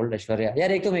have been told, Aishwarya. Yeah,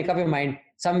 to make up your mind.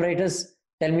 Some writers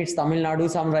tell me it's Tamil Nadu,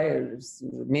 some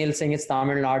mail saying it's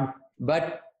Tamil Nadu.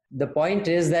 But the point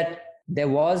is that there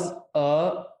was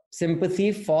a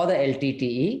sympathy for the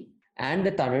LTTE and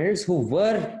the Tamils who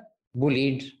were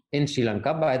bullied in Sri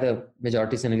Lanka by the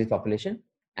majority Sinhalese population.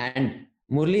 And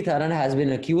Muralitharan has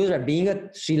been accused of being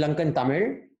a Sri Lankan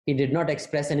Tamil. He did not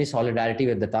express any solidarity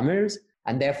with the Tamils.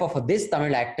 And therefore, for this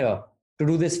Tamil actor to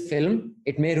do this film,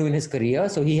 it may ruin his career.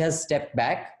 So he has stepped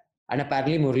back. And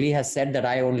apparently Murli has said that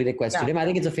I only requested him. I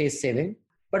think it's a face saving.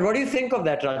 But what do you think of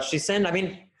that, Rajshri Sen? I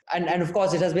mean, and of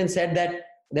course, it has been said that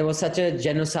there was such a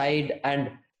genocide and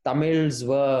Tamils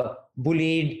were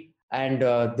bullied. And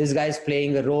this guy's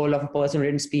playing the role of a person who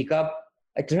didn't speak up.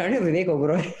 Vivek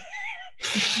Oberoi.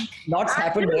 Lots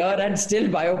happened here and still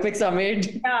biopics are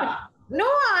made. Yeah. No,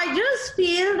 I just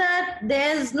feel that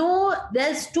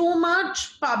there's too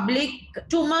much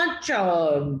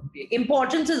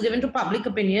importance is given to public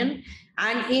opinion.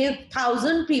 And if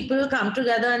 1,000 people come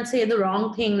together and say the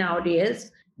wrong thing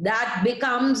nowadays, that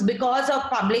becomes, because of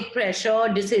public pressure,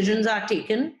 decisions are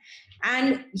taken.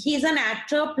 And he's an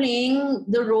actor playing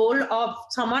the role of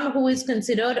someone who is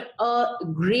considered a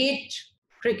great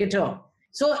cricketer.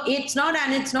 So it's not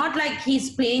like he's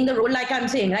playing the role, like I'm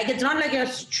saying, like it's not like you're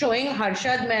showing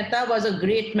Harshad Mehta was a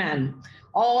great man,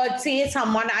 or say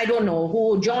someone, I don't know,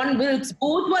 who John Wilkes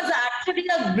Booth was actually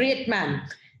a great man.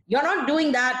 You're not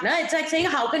doing that. No? It's like saying,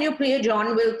 how can you play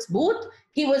John Wilkes Booth?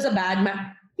 He was a bad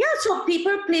man. Yeah, so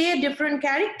people play different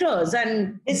characters,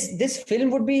 and this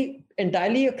film would be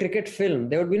entirely a cricket film.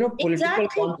 There would be no political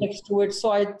context to it.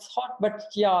 So I thought, but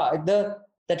yeah,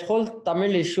 that whole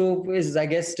Tamil issue is, I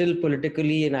guess, still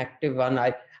politically inactive one.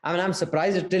 I mean, I'm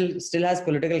surprised it still has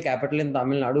political capital in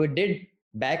Tamil Nadu. It did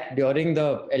back during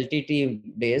the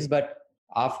LTT days, but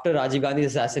after Rajiv Gandhi's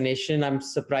assassination, I'm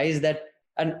surprised that,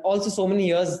 and also so many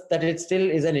years that it still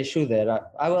is an issue there.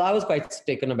 I was quite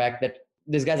taken aback that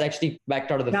this guy's actually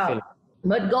backed out of the film.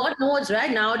 But God knows,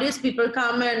 right? Nowadays, people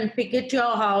come and picket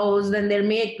your house, then they'll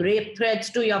make rape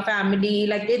threats to your family.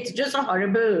 Like, it's just a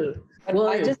horrible world.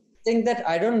 I just think that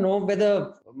I don't know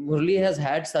whether Murli has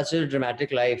had such a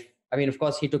dramatic life. I mean, of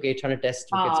course, he took 800 test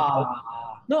wickets.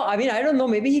 No, I mean, I don't know.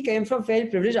 Maybe he came from fairly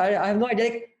privilege. I have no idea.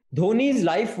 Like, Dhoni's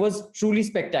life was truly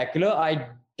spectacular. I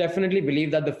definitely believe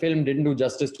that the film didn't do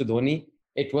justice to Dhoni.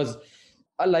 It was,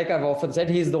 like I've often said,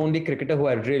 he's the only cricketer who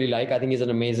I really like. I think he's an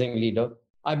amazing leader.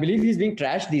 I believe he's being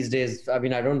trashed these days. I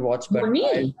mean, I don't watch, but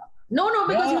Dhoni? No,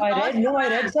 because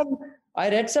I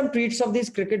read some tweets of these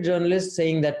cricket journalists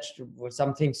saying that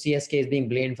something CSK is being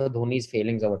blamed for Dhoni's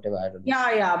failings or whatever. I don't know.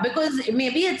 Yeah, because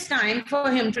maybe it's time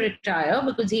for him to retire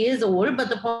because he is old. But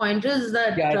the point is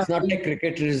that it's not like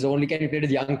cricket is only can be played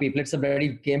with young people. It's a very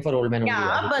game for old men.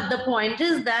 Yeah, but the point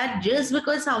is that just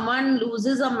because someone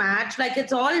loses a match, like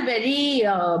it's all very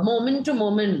moment to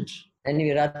moment.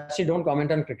 Anyway, Rashi, don't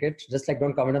comment on cricket. Just like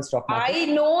don't comment on stock market. I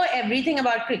know everything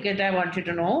about cricket. I want you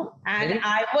to know. And really?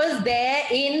 I was there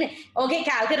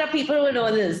Calcutta people will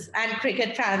know this and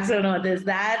cricket fans will know this,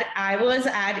 that I was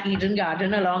at Eden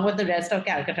Garden along with the rest of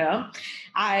Calcutta.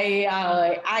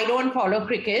 I don't follow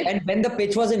cricket. And when the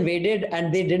pitch was invaded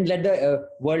and they didn't let the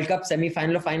World Cup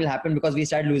semi-final or final happen because we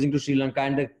started losing to Sri Lanka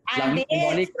and the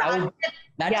Bengali crowd.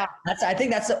 I think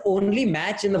that's the only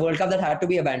match in the World Cup that had to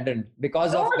be abandoned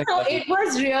because of. So it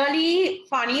was really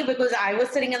funny because I was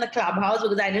sitting in the clubhouse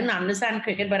because I didn't understand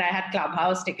cricket, but I had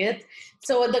clubhouse tickets.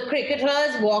 So the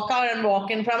cricketers walk out and walk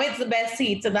in from it. It's the best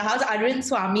seats in the house. Arvind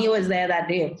Swamy was there that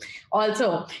day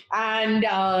also. And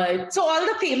so all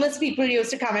the famous people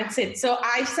used to come and sit. So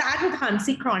I sat with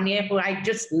Hansi Cronje, who I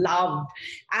just loved.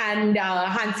 And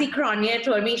Hansi Cronje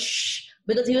told me, shh,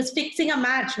 because he was fixing a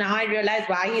match. Now I realize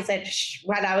why he said shh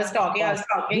while I was talking.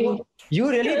 You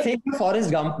really think you're Forrest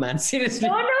Gump, man? Seriously.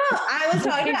 No, I was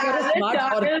talking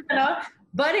about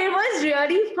but it was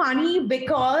really funny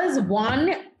because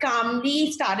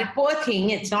Kamli started, poor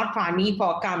thing, it's not funny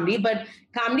for Kamli, but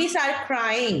Kamli started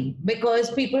crying because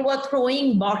people were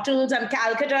throwing bottles and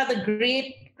Calcutta, the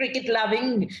great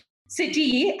cricket-loving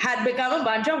city, had become a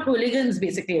bunch of hooligans,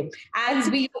 basically.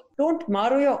 Don't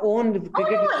marrow your own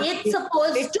cricket. Oh, no, it's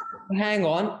supposed to. Hang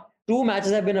on. 2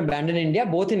 matches have been abandoned in India,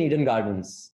 both in Eden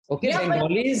Gardens. Okay, yeah,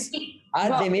 Bengalis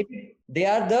they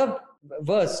are the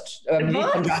worst.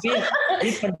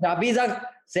 These Punjabis are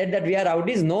said that we are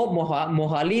rowdies. No,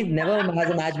 Mohali never has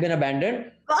a match been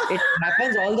abandoned. It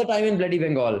happens all the time in bloody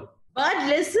Bengal. But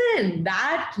listen,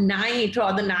 that night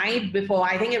or the night before,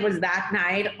 I think it was that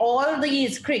night, all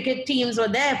these cricket teams were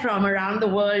there from around the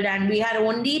world and we had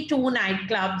only 2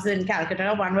 nightclubs in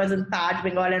Calcutta. One was in Taj,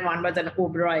 Bengal and one was in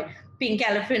Oberoi, Pink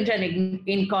Elephant and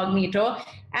Incognito.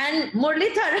 And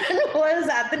Muralitharan was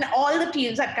all the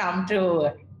teams had come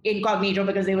to Incognito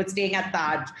because they were staying at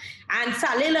Taj. And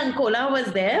Salil Ankola was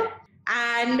there.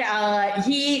 And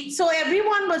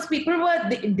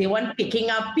they weren't picking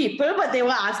up people, but they were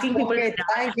asking people to dance.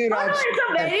 Thank you, Raj. It's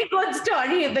a very good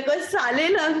story because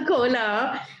Salil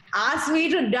Ankola asked me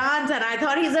to dance and I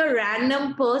thought he's a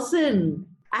random person.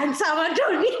 And someone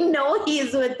told me, no,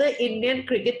 he's with the Indian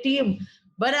cricket team.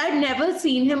 But I'd never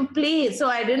seen him play, so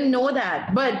I didn't know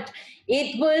that. But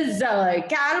it was,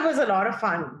 Cal was a lot of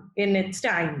fun in its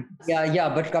time. Yeah.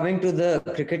 But coming to the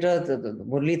cricketer, the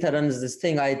Muralitharan's this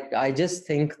thing, I just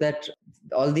think that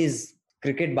all these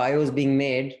cricket bios being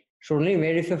made should only be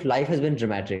made if life has been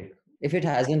dramatic. If it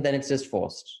hasn't, then it's just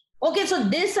forced. Okay, so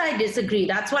this I disagree.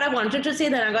 That's what I wanted to say,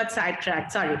 then I got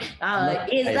sidetracked. Sorry.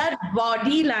 That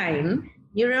Bodyline?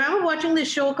 You remember watching this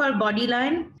show called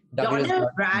Bodyline? Donald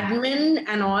Bradman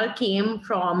and all came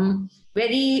from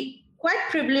quite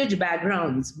privileged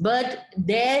backgrounds, but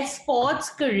their sports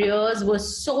careers were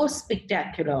so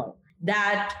spectacular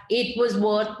that it was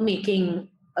worth making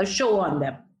a show on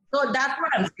them. So that's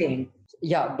what I'm saying.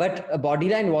 Yeah, but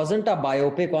Bodyline wasn't a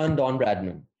biopic on Don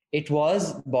Bradman.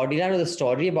 Bodyline was a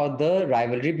story about the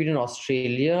rivalry between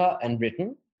Australia and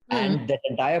Britain and that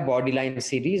entire Bodyline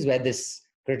series where this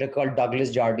cricketer called Douglas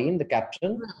Jardine, the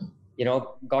captain,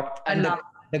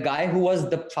 the guy who was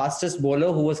the fastest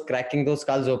bowler who was cracking those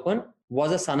skulls open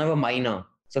was a son of a miner.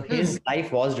 So his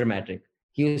life was dramatic.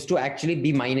 He used to actually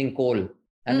be mining coal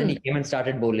and then he came and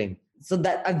started bowling. So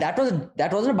that wasn't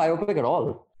a biopic at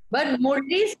all. But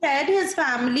Murli said his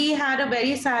family had a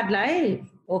very sad life.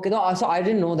 Okay, no, so I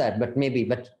didn't know that, but maybe.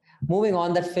 But moving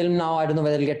on, that film now, I don't know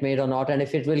whether it'll get made or not. And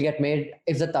if it will get made,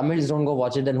 if the Tamils don't go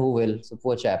watch it, then who will? So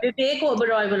poor chap. Vivek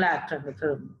Oberoi will act in the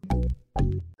film.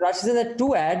 Rashi said there are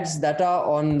 2 ads that are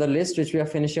on the list, which we are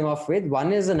finishing off with.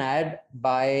 One is an ad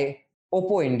by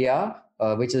Oppo India,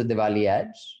 which is a Diwali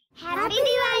ad. Happy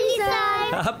Diwali,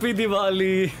 sir. Happy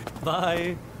Diwali.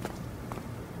 Bye.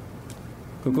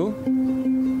 Cuckoo?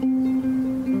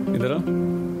 इधर आओ.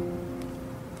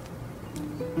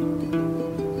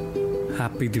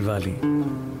 Happy Diwali.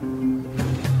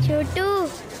 छोटू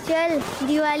चल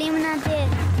दिवाली मनाते हैं.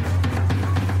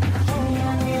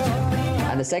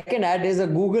 And the second ad is a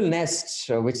Google Nest,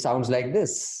 which sounds like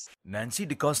this. Nancy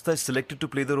DaCosta is selected to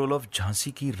play the role of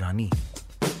Jhansi ki Rani.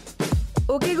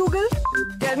 Okay, Google,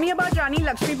 tell me about Rani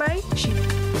Lakshmibai.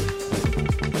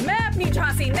 मैं अपनी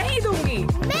झांसी नहीं दूंगी.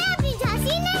 मैं अपनी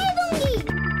झांसी नहीं दूंगी.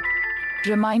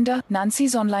 Reminder,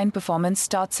 Nancy's online performance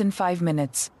starts in 5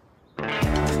 minutes.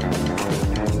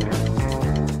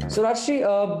 So Rajshri,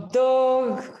 the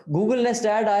Google Nest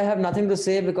ad, I have nothing to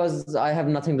say because I have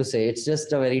nothing to say. It's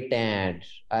just a very tad.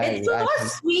 It's so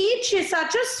sweet. She's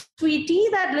such a sweetie,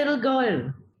 that little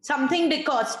girl. Something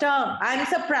DaCosta. I'm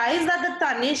surprised that the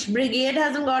Tanish Brigade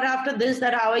hasn't got after this,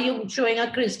 that how are you showing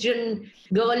a Christian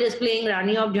girl is playing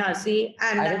Rani of Jhansi,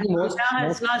 and I don't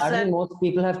think most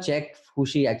people have checked who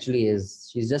she actually is.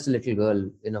 She's just a little girl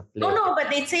in a play. No,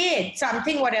 but they say it.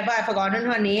 Something, whatever, I've forgotten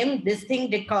her name. This thing,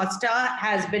 DaCosta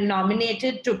has been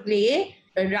nominated to play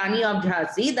Rani of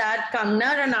Jhansi. That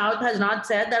Kangana Ranaut has not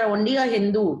said that only a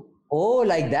Hindu. Oh,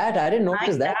 like that. I didn't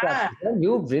notice that.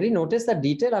 You really noticed that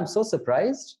detail? I'm so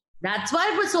surprised. That's why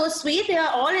it was so sweet.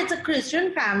 It's a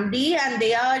Christian family, and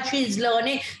she's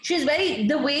learning. She's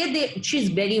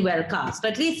very well cast.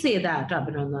 At least say that,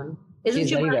 Abhinandan. Isn't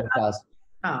she very well cast?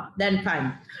 Then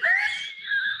fine.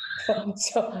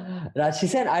 So, Rashi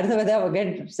said, I don't know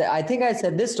whether I think I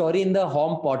said this story in the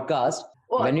Home podcast.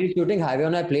 What? When we were shooting Highway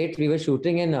on My Plate, we were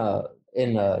shooting in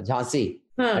Jhansi.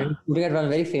 And shooting at one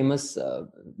very famous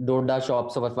Doda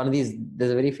shop. So one of these,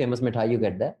 there's a very famous mithai you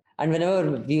get there. And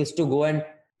whenever we used to go, and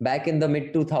back in the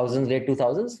mid 2000s, late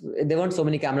 2000s, there weren't so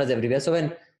many cameras everywhere. So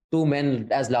when 2 men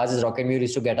as large as Rocket Mule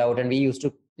used to get out, and we used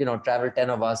to, travel 10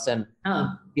 of us, and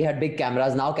we had big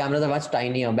cameras. Now cameras are much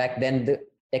tinier. Back then, the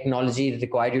technology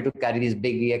required you to carry these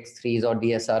big EX3s or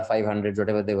DSR 500s,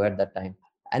 whatever they were at that time.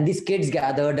 And these kids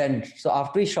gathered, and so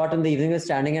after we shot in the evening, we were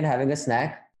standing and having a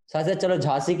snack. So I said, "Chalo,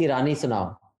 Jhansi ki Rani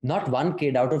sunao." Not one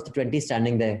kid out of the 20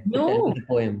 standing there to tell me the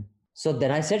poem. So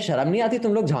then I said, "Sharam nahi aati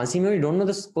tum log Jhansi mein, you don't know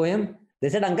this poem?" They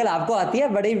said, "Uncle, aapko aati hai,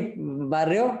 badi mar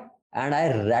rahe ho?" And I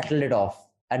rattled it off,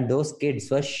 and those kids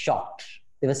were shocked.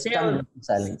 They were stunned in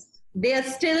silence. They are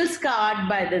still scarred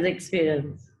by this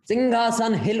experience.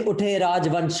 सिंहासन हिल उठे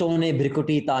राजवंशों ने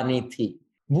भ्रिकुटी तानी थी,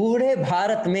 बूढ़े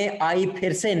भारत में आई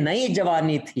फिर से नई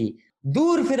जवानी थी,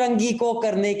 दूर फिरंगी को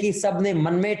करने की सबने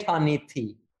मन में ठानी थी,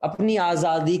 अपनी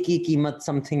आजादी की कीमत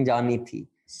समथिंग जानी थी,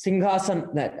 सिंहासन,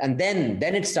 and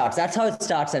then it starts. That's how it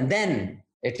starts, and then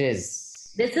it is.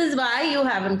 This is why you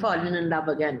haven't fallen in love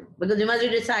again, because you must be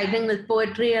reciting this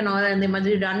poetry and all, and they must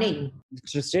be running.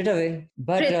 Straight away.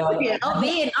 But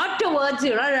away, not towards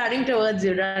you, not running towards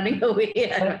you, running away.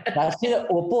 That's the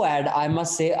Oppo ad, I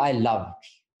must say, I loved.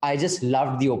 I just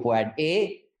loved the Oppo ad.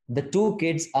 The 2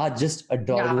 kids are just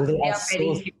adorable. They are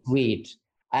so sweet.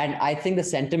 And I think the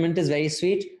sentiment is very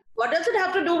sweet. What does it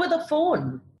have to do with a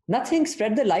phone? Nothing.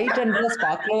 Spread the light and the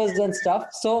sparklers and stuff.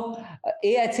 So,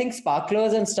 I think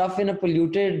sparklers and stuff in a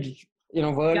polluted,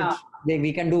 world,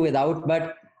 we can do without.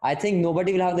 But I think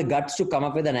nobody will have the guts to come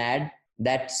up with an ad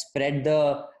that spread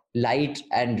the light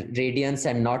and radiance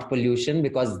and not pollution,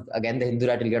 because again, the Hindu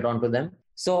rat will get onto them.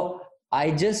 So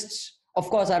of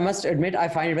course, I must admit, I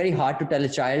find it very hard to tell a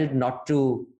child not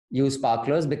to use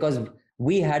sparklers, because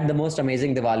we had the most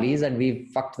amazing Diwalis and we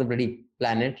fucked the bloody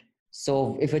planet.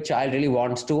 So if a child really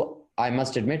wants to, I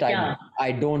must admit,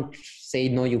 I don't say,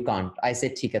 no, you can't. I say,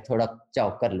 theek hai, thoda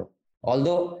chao, kar lo.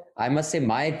 Although I must say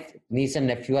my niece and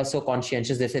nephew are so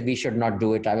conscientious, they said we should not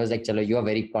do it. I was like, chalo, you are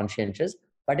very conscientious.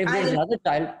 But if there's another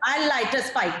child... I'll light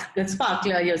a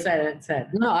sparkler, you said.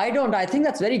 No, I don't. I think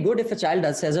that's very good if a child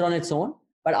says it on its own.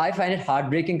 But I find it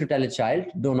heartbreaking to tell a child,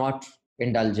 do not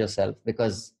indulge yourself,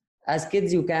 because as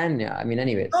kids you can,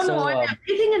 anyway.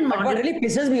 Everything in what really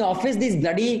pisses me off is these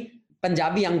bloody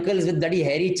Punjabi uncles with bloody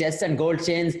hairy chests and gold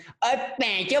chains.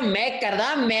 मैं कर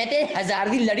रहा, मैं ते 1000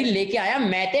 दी लड़ी लेके आया,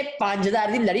 मैं ते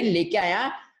 5000 दी लड़ी लेके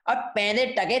आया, अब पैदे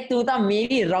टके तू ता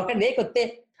मेरी रॉकेट दे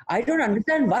कुत्ते. I don't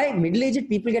understand why middle-aged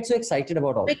people get so excited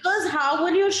about all. Because how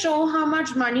will you show how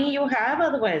much money you have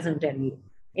otherwise in Delhi?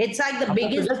 It's like the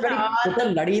biggest Just star. put a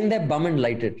laddi in their bum and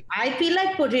light it. I feel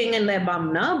like putting in their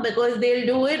bum now because they'll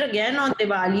do it again on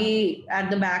Diwali at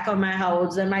the back of my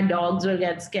house and my dogs will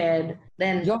get scared.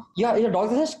 Then Your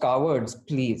dogs are such cowards,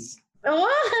 please. Oh,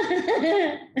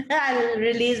 I'll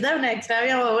release them next time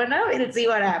you're over now. We'll see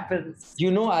what happens. You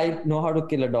know I know how to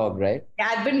kill a dog, right?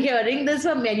 I've been hearing this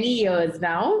for many years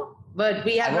now, but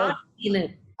we have not seen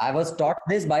it. I was taught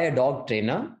this by a dog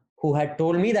trainer who had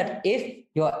told me that if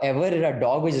you're ever in a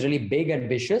dog which is really big and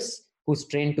vicious, who's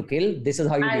trained to kill, this is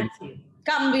how you do it.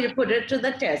 Come, we'll put it to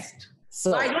the test.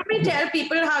 So, why don't we tell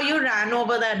people how you ran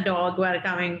over that dog while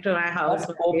coming to my house?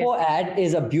 The Oppo ad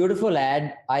is a beautiful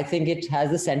ad. I think it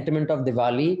has the sentiment of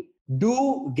Diwali.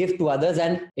 Do give to others,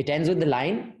 and it ends with the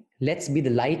line, let's be the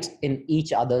light in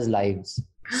each other's lives.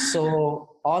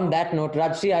 So on that note,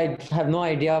 Rajshri, I have no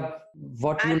idea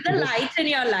what I'm the light in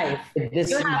your life.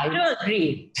 You have to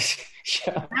agree.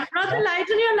 I'm not the light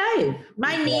in your life.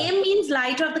 My name means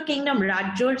light of the kingdom,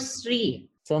 Rajshri.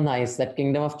 So nice. That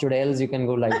kingdom of Chudails you can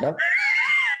go light up.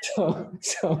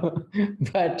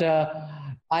 But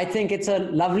I think it's a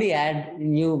lovely ad.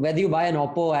 Whether you buy an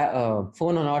Oppo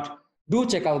phone or not, do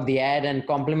check out the ad, and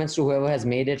compliments to whoever has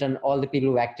made it and all the people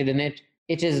who acted in it.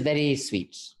 It is very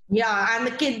sweet. Yeah, and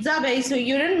the kids are very sweet.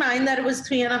 You didn't mind that it was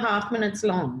 3.5 minutes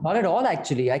long. Not at all,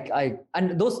 actually.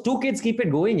 And those two kids keep it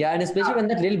going, yeah. And especially when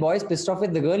that little boy is pissed off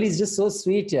with the girl, he's just so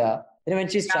sweet, yeah. You know, when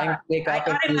she's trying to wake up. I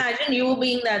can't imagine you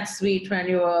being that sweet when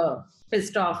you were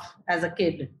pissed off as a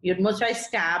kid. You'd most try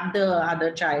stab the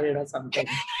other child or something.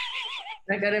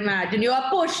 I can imagine. You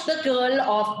pushed the girl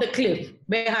off the cliff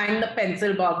behind the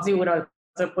pencil box. You would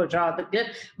also push her off the cliff.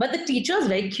 But the teacher is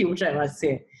very cute, I must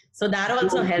say. So that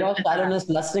also helped. Sharon is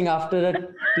lusting after a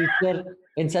teacher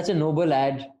in such a noble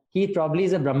ad. He probably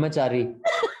is a brahmachari.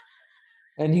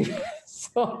 And he...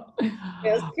 So,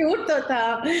 yes, cute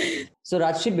tha. So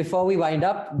Rajshri, before we wind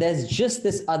up, there's just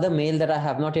this other mail that I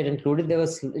have not yet included.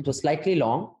 It was slightly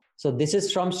long. So this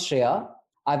is from Shreya.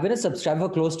 I've been a subscriber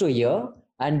close to a year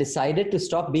and decided to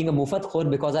stop being a Mufat Khor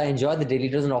because I enjoy the Daily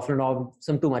Dose and Awful and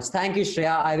Awesome too much. Thank you,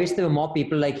 Shreya. I wish there were more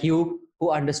people like you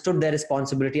who understood their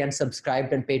responsibility and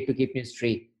subscribed and paid to keep news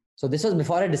free. So this was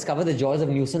before I discovered the joys of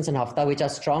Nuisance and Hafta, which are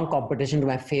strong competition to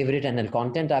my favorite NL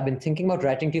content. I've been thinking about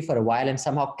writing to you for a while and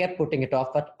somehow kept putting it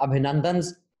off, but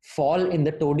Abhinandan's fall in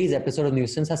the Toadies episode of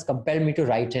Nuisance has compelled me to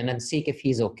write in and seek if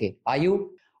he's okay. Are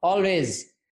you? Always.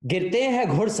 गिरते हैं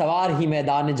घुड़सवार ही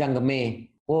मैदान जंग में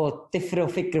वो तिफ्र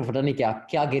फिक्र पता नहीं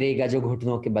क्या गिरेगा जो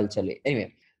घुटनों के बल चले.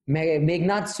 Anyway,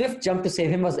 Meghnad's swift jump to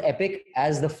save him was epic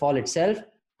as the fall itself.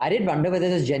 I did wonder whether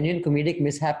this genuine comedic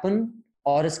mishap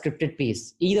or a scripted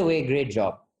piece. Either way, great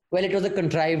job. Well, it was a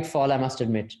contrived fall, I must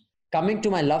admit. Coming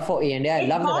to my love for A&A, I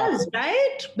love that. It was,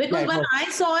 right? Because when I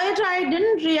saw it, I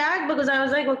didn't react because I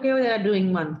was like, okay, we are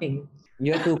doing one thing.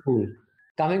 You're too cool.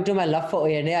 Coming to my love for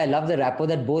A&A, I love the rapport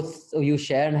that both of you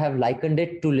share and have likened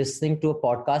it to listening to a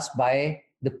podcast by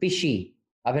The Pishy.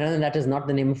 Abhinandan, that is not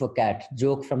the name of a cat.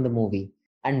 Joke from the movie.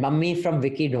 And Mummy from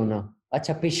Vicky Donor.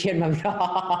 Acha, Pishy and Mummy.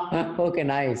 Okay,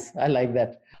 nice. I like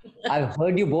that. I've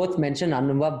heard you both mention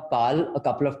Anubhav Pal a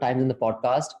couple of times in the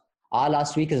podcast. Our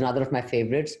Last Week is another of my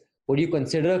favorites. Would you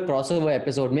consider a crossover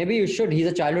episode? Maybe you should. He's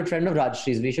a childhood friend of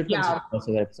Rajshri's. We should consider a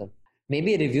crossover episode.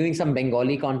 Maybe reviewing some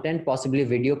Bengali content, possibly a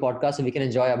video podcast so we can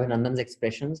enjoy Abhinandan's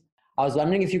expressions. I was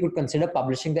wondering if you could consider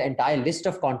publishing the entire list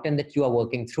of content that you are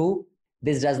working through.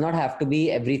 This does not have to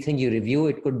be everything you review.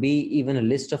 It could be even a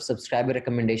list of subscriber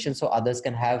recommendations so others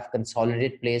can have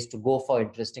consolidated place to go for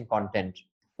interesting content.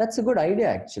 That's a good idea,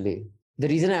 actually. The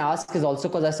reason I ask is also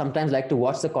because I sometimes like to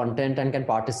watch the content and can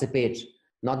participate.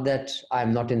 Not that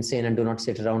I'm not insane and do not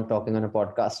sit around talking on a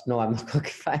podcast. No, I'm not. Okay,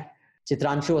 fine.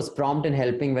 Chitranshu was prompt in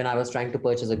helping when I was trying to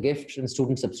purchase a gift and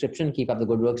student subscription. Keep up the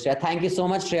good work, Shreya. Thank you so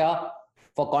much, Shreya,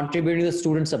 for contributing to the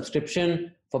student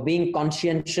subscription, for being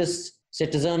conscientious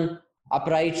citizen,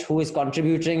 upright, who is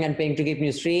contributing and paying to keep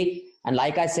news free. And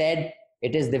like I said,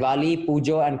 it is Diwali,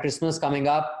 Pujo, and Christmas coming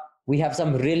up. We have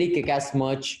some really kick-ass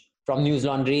merch from News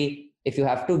Laundry. If you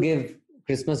have to give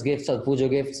Christmas gifts or Pujo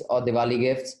gifts or Diwali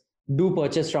gifts, do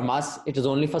purchase from us. It is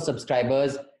only for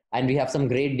subscribers and we have some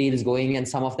great deals going and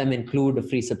some of them include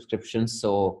free subscriptions.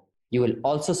 So you will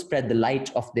also spread the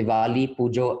light of Diwali,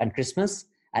 Pujo and Christmas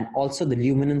and also the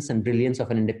luminance and brilliance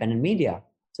of an independent media.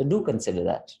 So do consider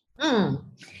that.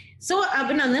 So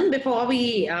Abhinandan, before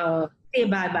we say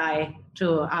bye-bye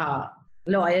to our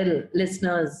loyal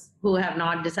listeners who have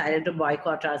not decided to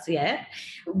boycott us yet,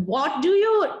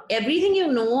 everything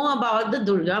you know about the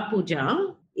Durga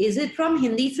Puja, is it from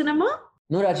Hindi cinema?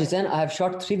 No, Rajshri Sen, I have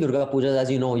shot 3 Durga Pujas, as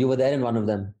you know. You were there in one of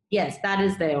them. Yes, that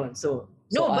is there also.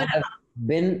 So I have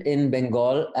been in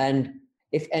Bengal and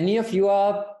if any of you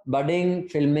are budding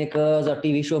filmmakers or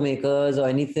TV show makers or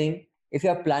anything, if you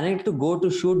are planning to go to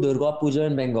shoot Durga Puja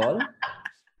in Bengal,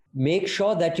 make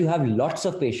sure that you have lots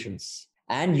of patience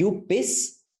and you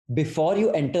piss before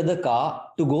you enter the car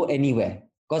to go anywhere.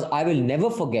 Because I will never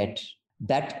forget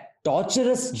that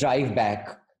torturous drive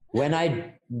back when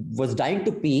I was dying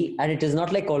to pee, and it is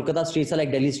not like Kolkata streets are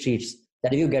like Delhi streets,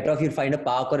 that if you get off, you'll find a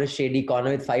park or a shady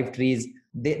corner with 5 trees.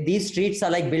 These streets are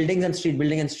like buildings and street,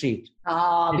 building and street.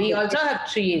 We also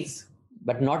have trees.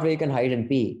 But not where you can hide and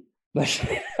pee. But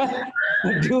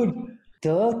dude,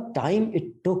 the time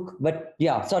it took. But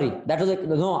yeah, sorry. That was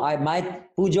my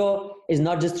pujo is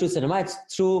not just through cinema. It's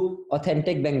through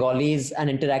authentic Bengalis and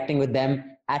interacting with them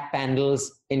at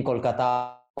panels in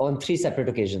Kolkata on 3 separate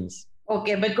occasions.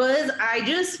 Okay, because I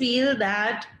just feel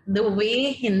that the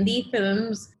way Hindi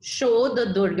films show the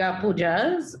Durga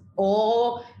Pujas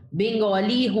or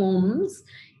Bengali homes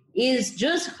is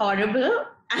just horrible.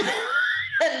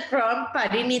 And from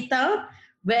Parinita,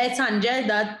 where Sanjay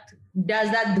Dutt does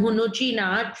that Dhunuchi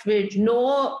Nach, which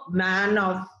no man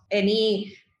of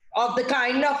any of the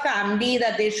kind of family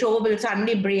that they show will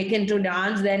suddenly break into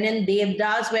dance. Then in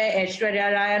Devdas, where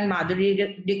Aishwarya Rai and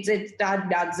Madhuri Dixit start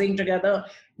dancing together,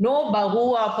 no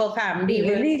bahu of a family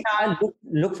really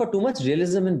look for too much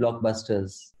realism in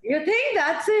blockbusters. You think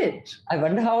that's it? I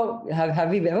wonder how, have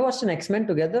we ever watched an X-Men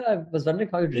together? I was wondering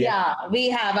how you'd react. Yeah, we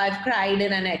have. I've cried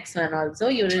in an X-Men also.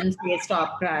 You didn't say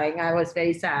stop crying. I was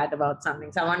very sad about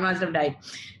something. Someone must have died.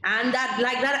 And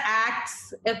that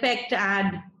Axe effect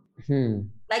ad.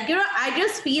 I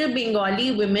just feel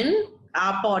Bengali women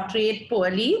are portrayed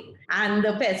poorly, and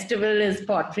the festival is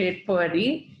portrayed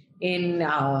poorly in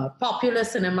popular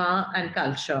cinema and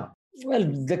culture. Well,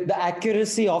 the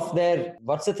accuracy of their,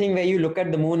 what's the thing where you look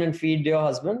at the moon and feed your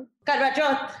husband? Karwa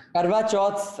Chauth. Karwa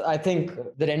Chauth, I think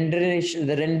the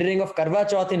rendering of Karwa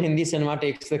Chauth in Hindi cinema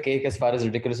takes the cake as far as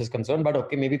ridiculous is concerned. But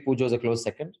okay, maybe Pujo is a close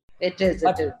second. It is.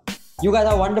 You guys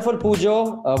are wonderful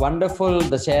Pujo, wonderful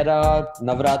Dussehra,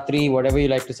 Navratri, whatever you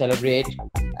like to celebrate.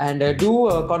 And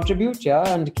do contribute,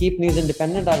 and keep news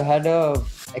independent. I've had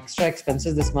extra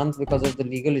expenses this month because of the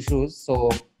legal issues.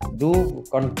 So do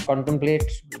contemplate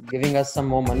giving us some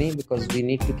more money, because we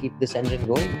need to keep this engine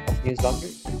going of News Laundry.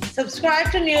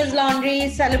 Subscribe to News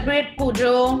Laundry, celebrate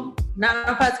Pujo. None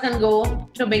of us can go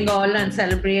to Bengal and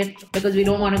celebrate because we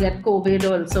don't want to get COVID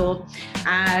also.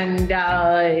 And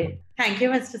thank you,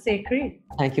 Mr. Sekhri.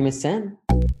 Thank you, Miss Sen.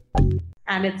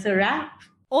 And it's a wrap.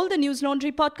 All the News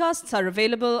Laundry podcasts are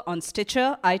available on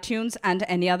Stitcher, iTunes, and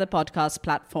any other podcast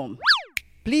platform.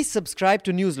 Please subscribe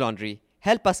to News Laundry.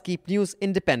 Help us keep news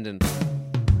independent.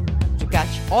 To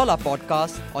catch all our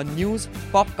podcasts on news,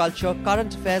 pop culture,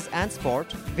 current affairs, and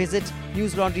sport, visit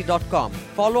newslaundry.com.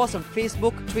 Follow us on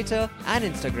Facebook, Twitter, and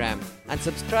Instagram, and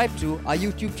subscribe to our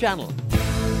YouTube channel.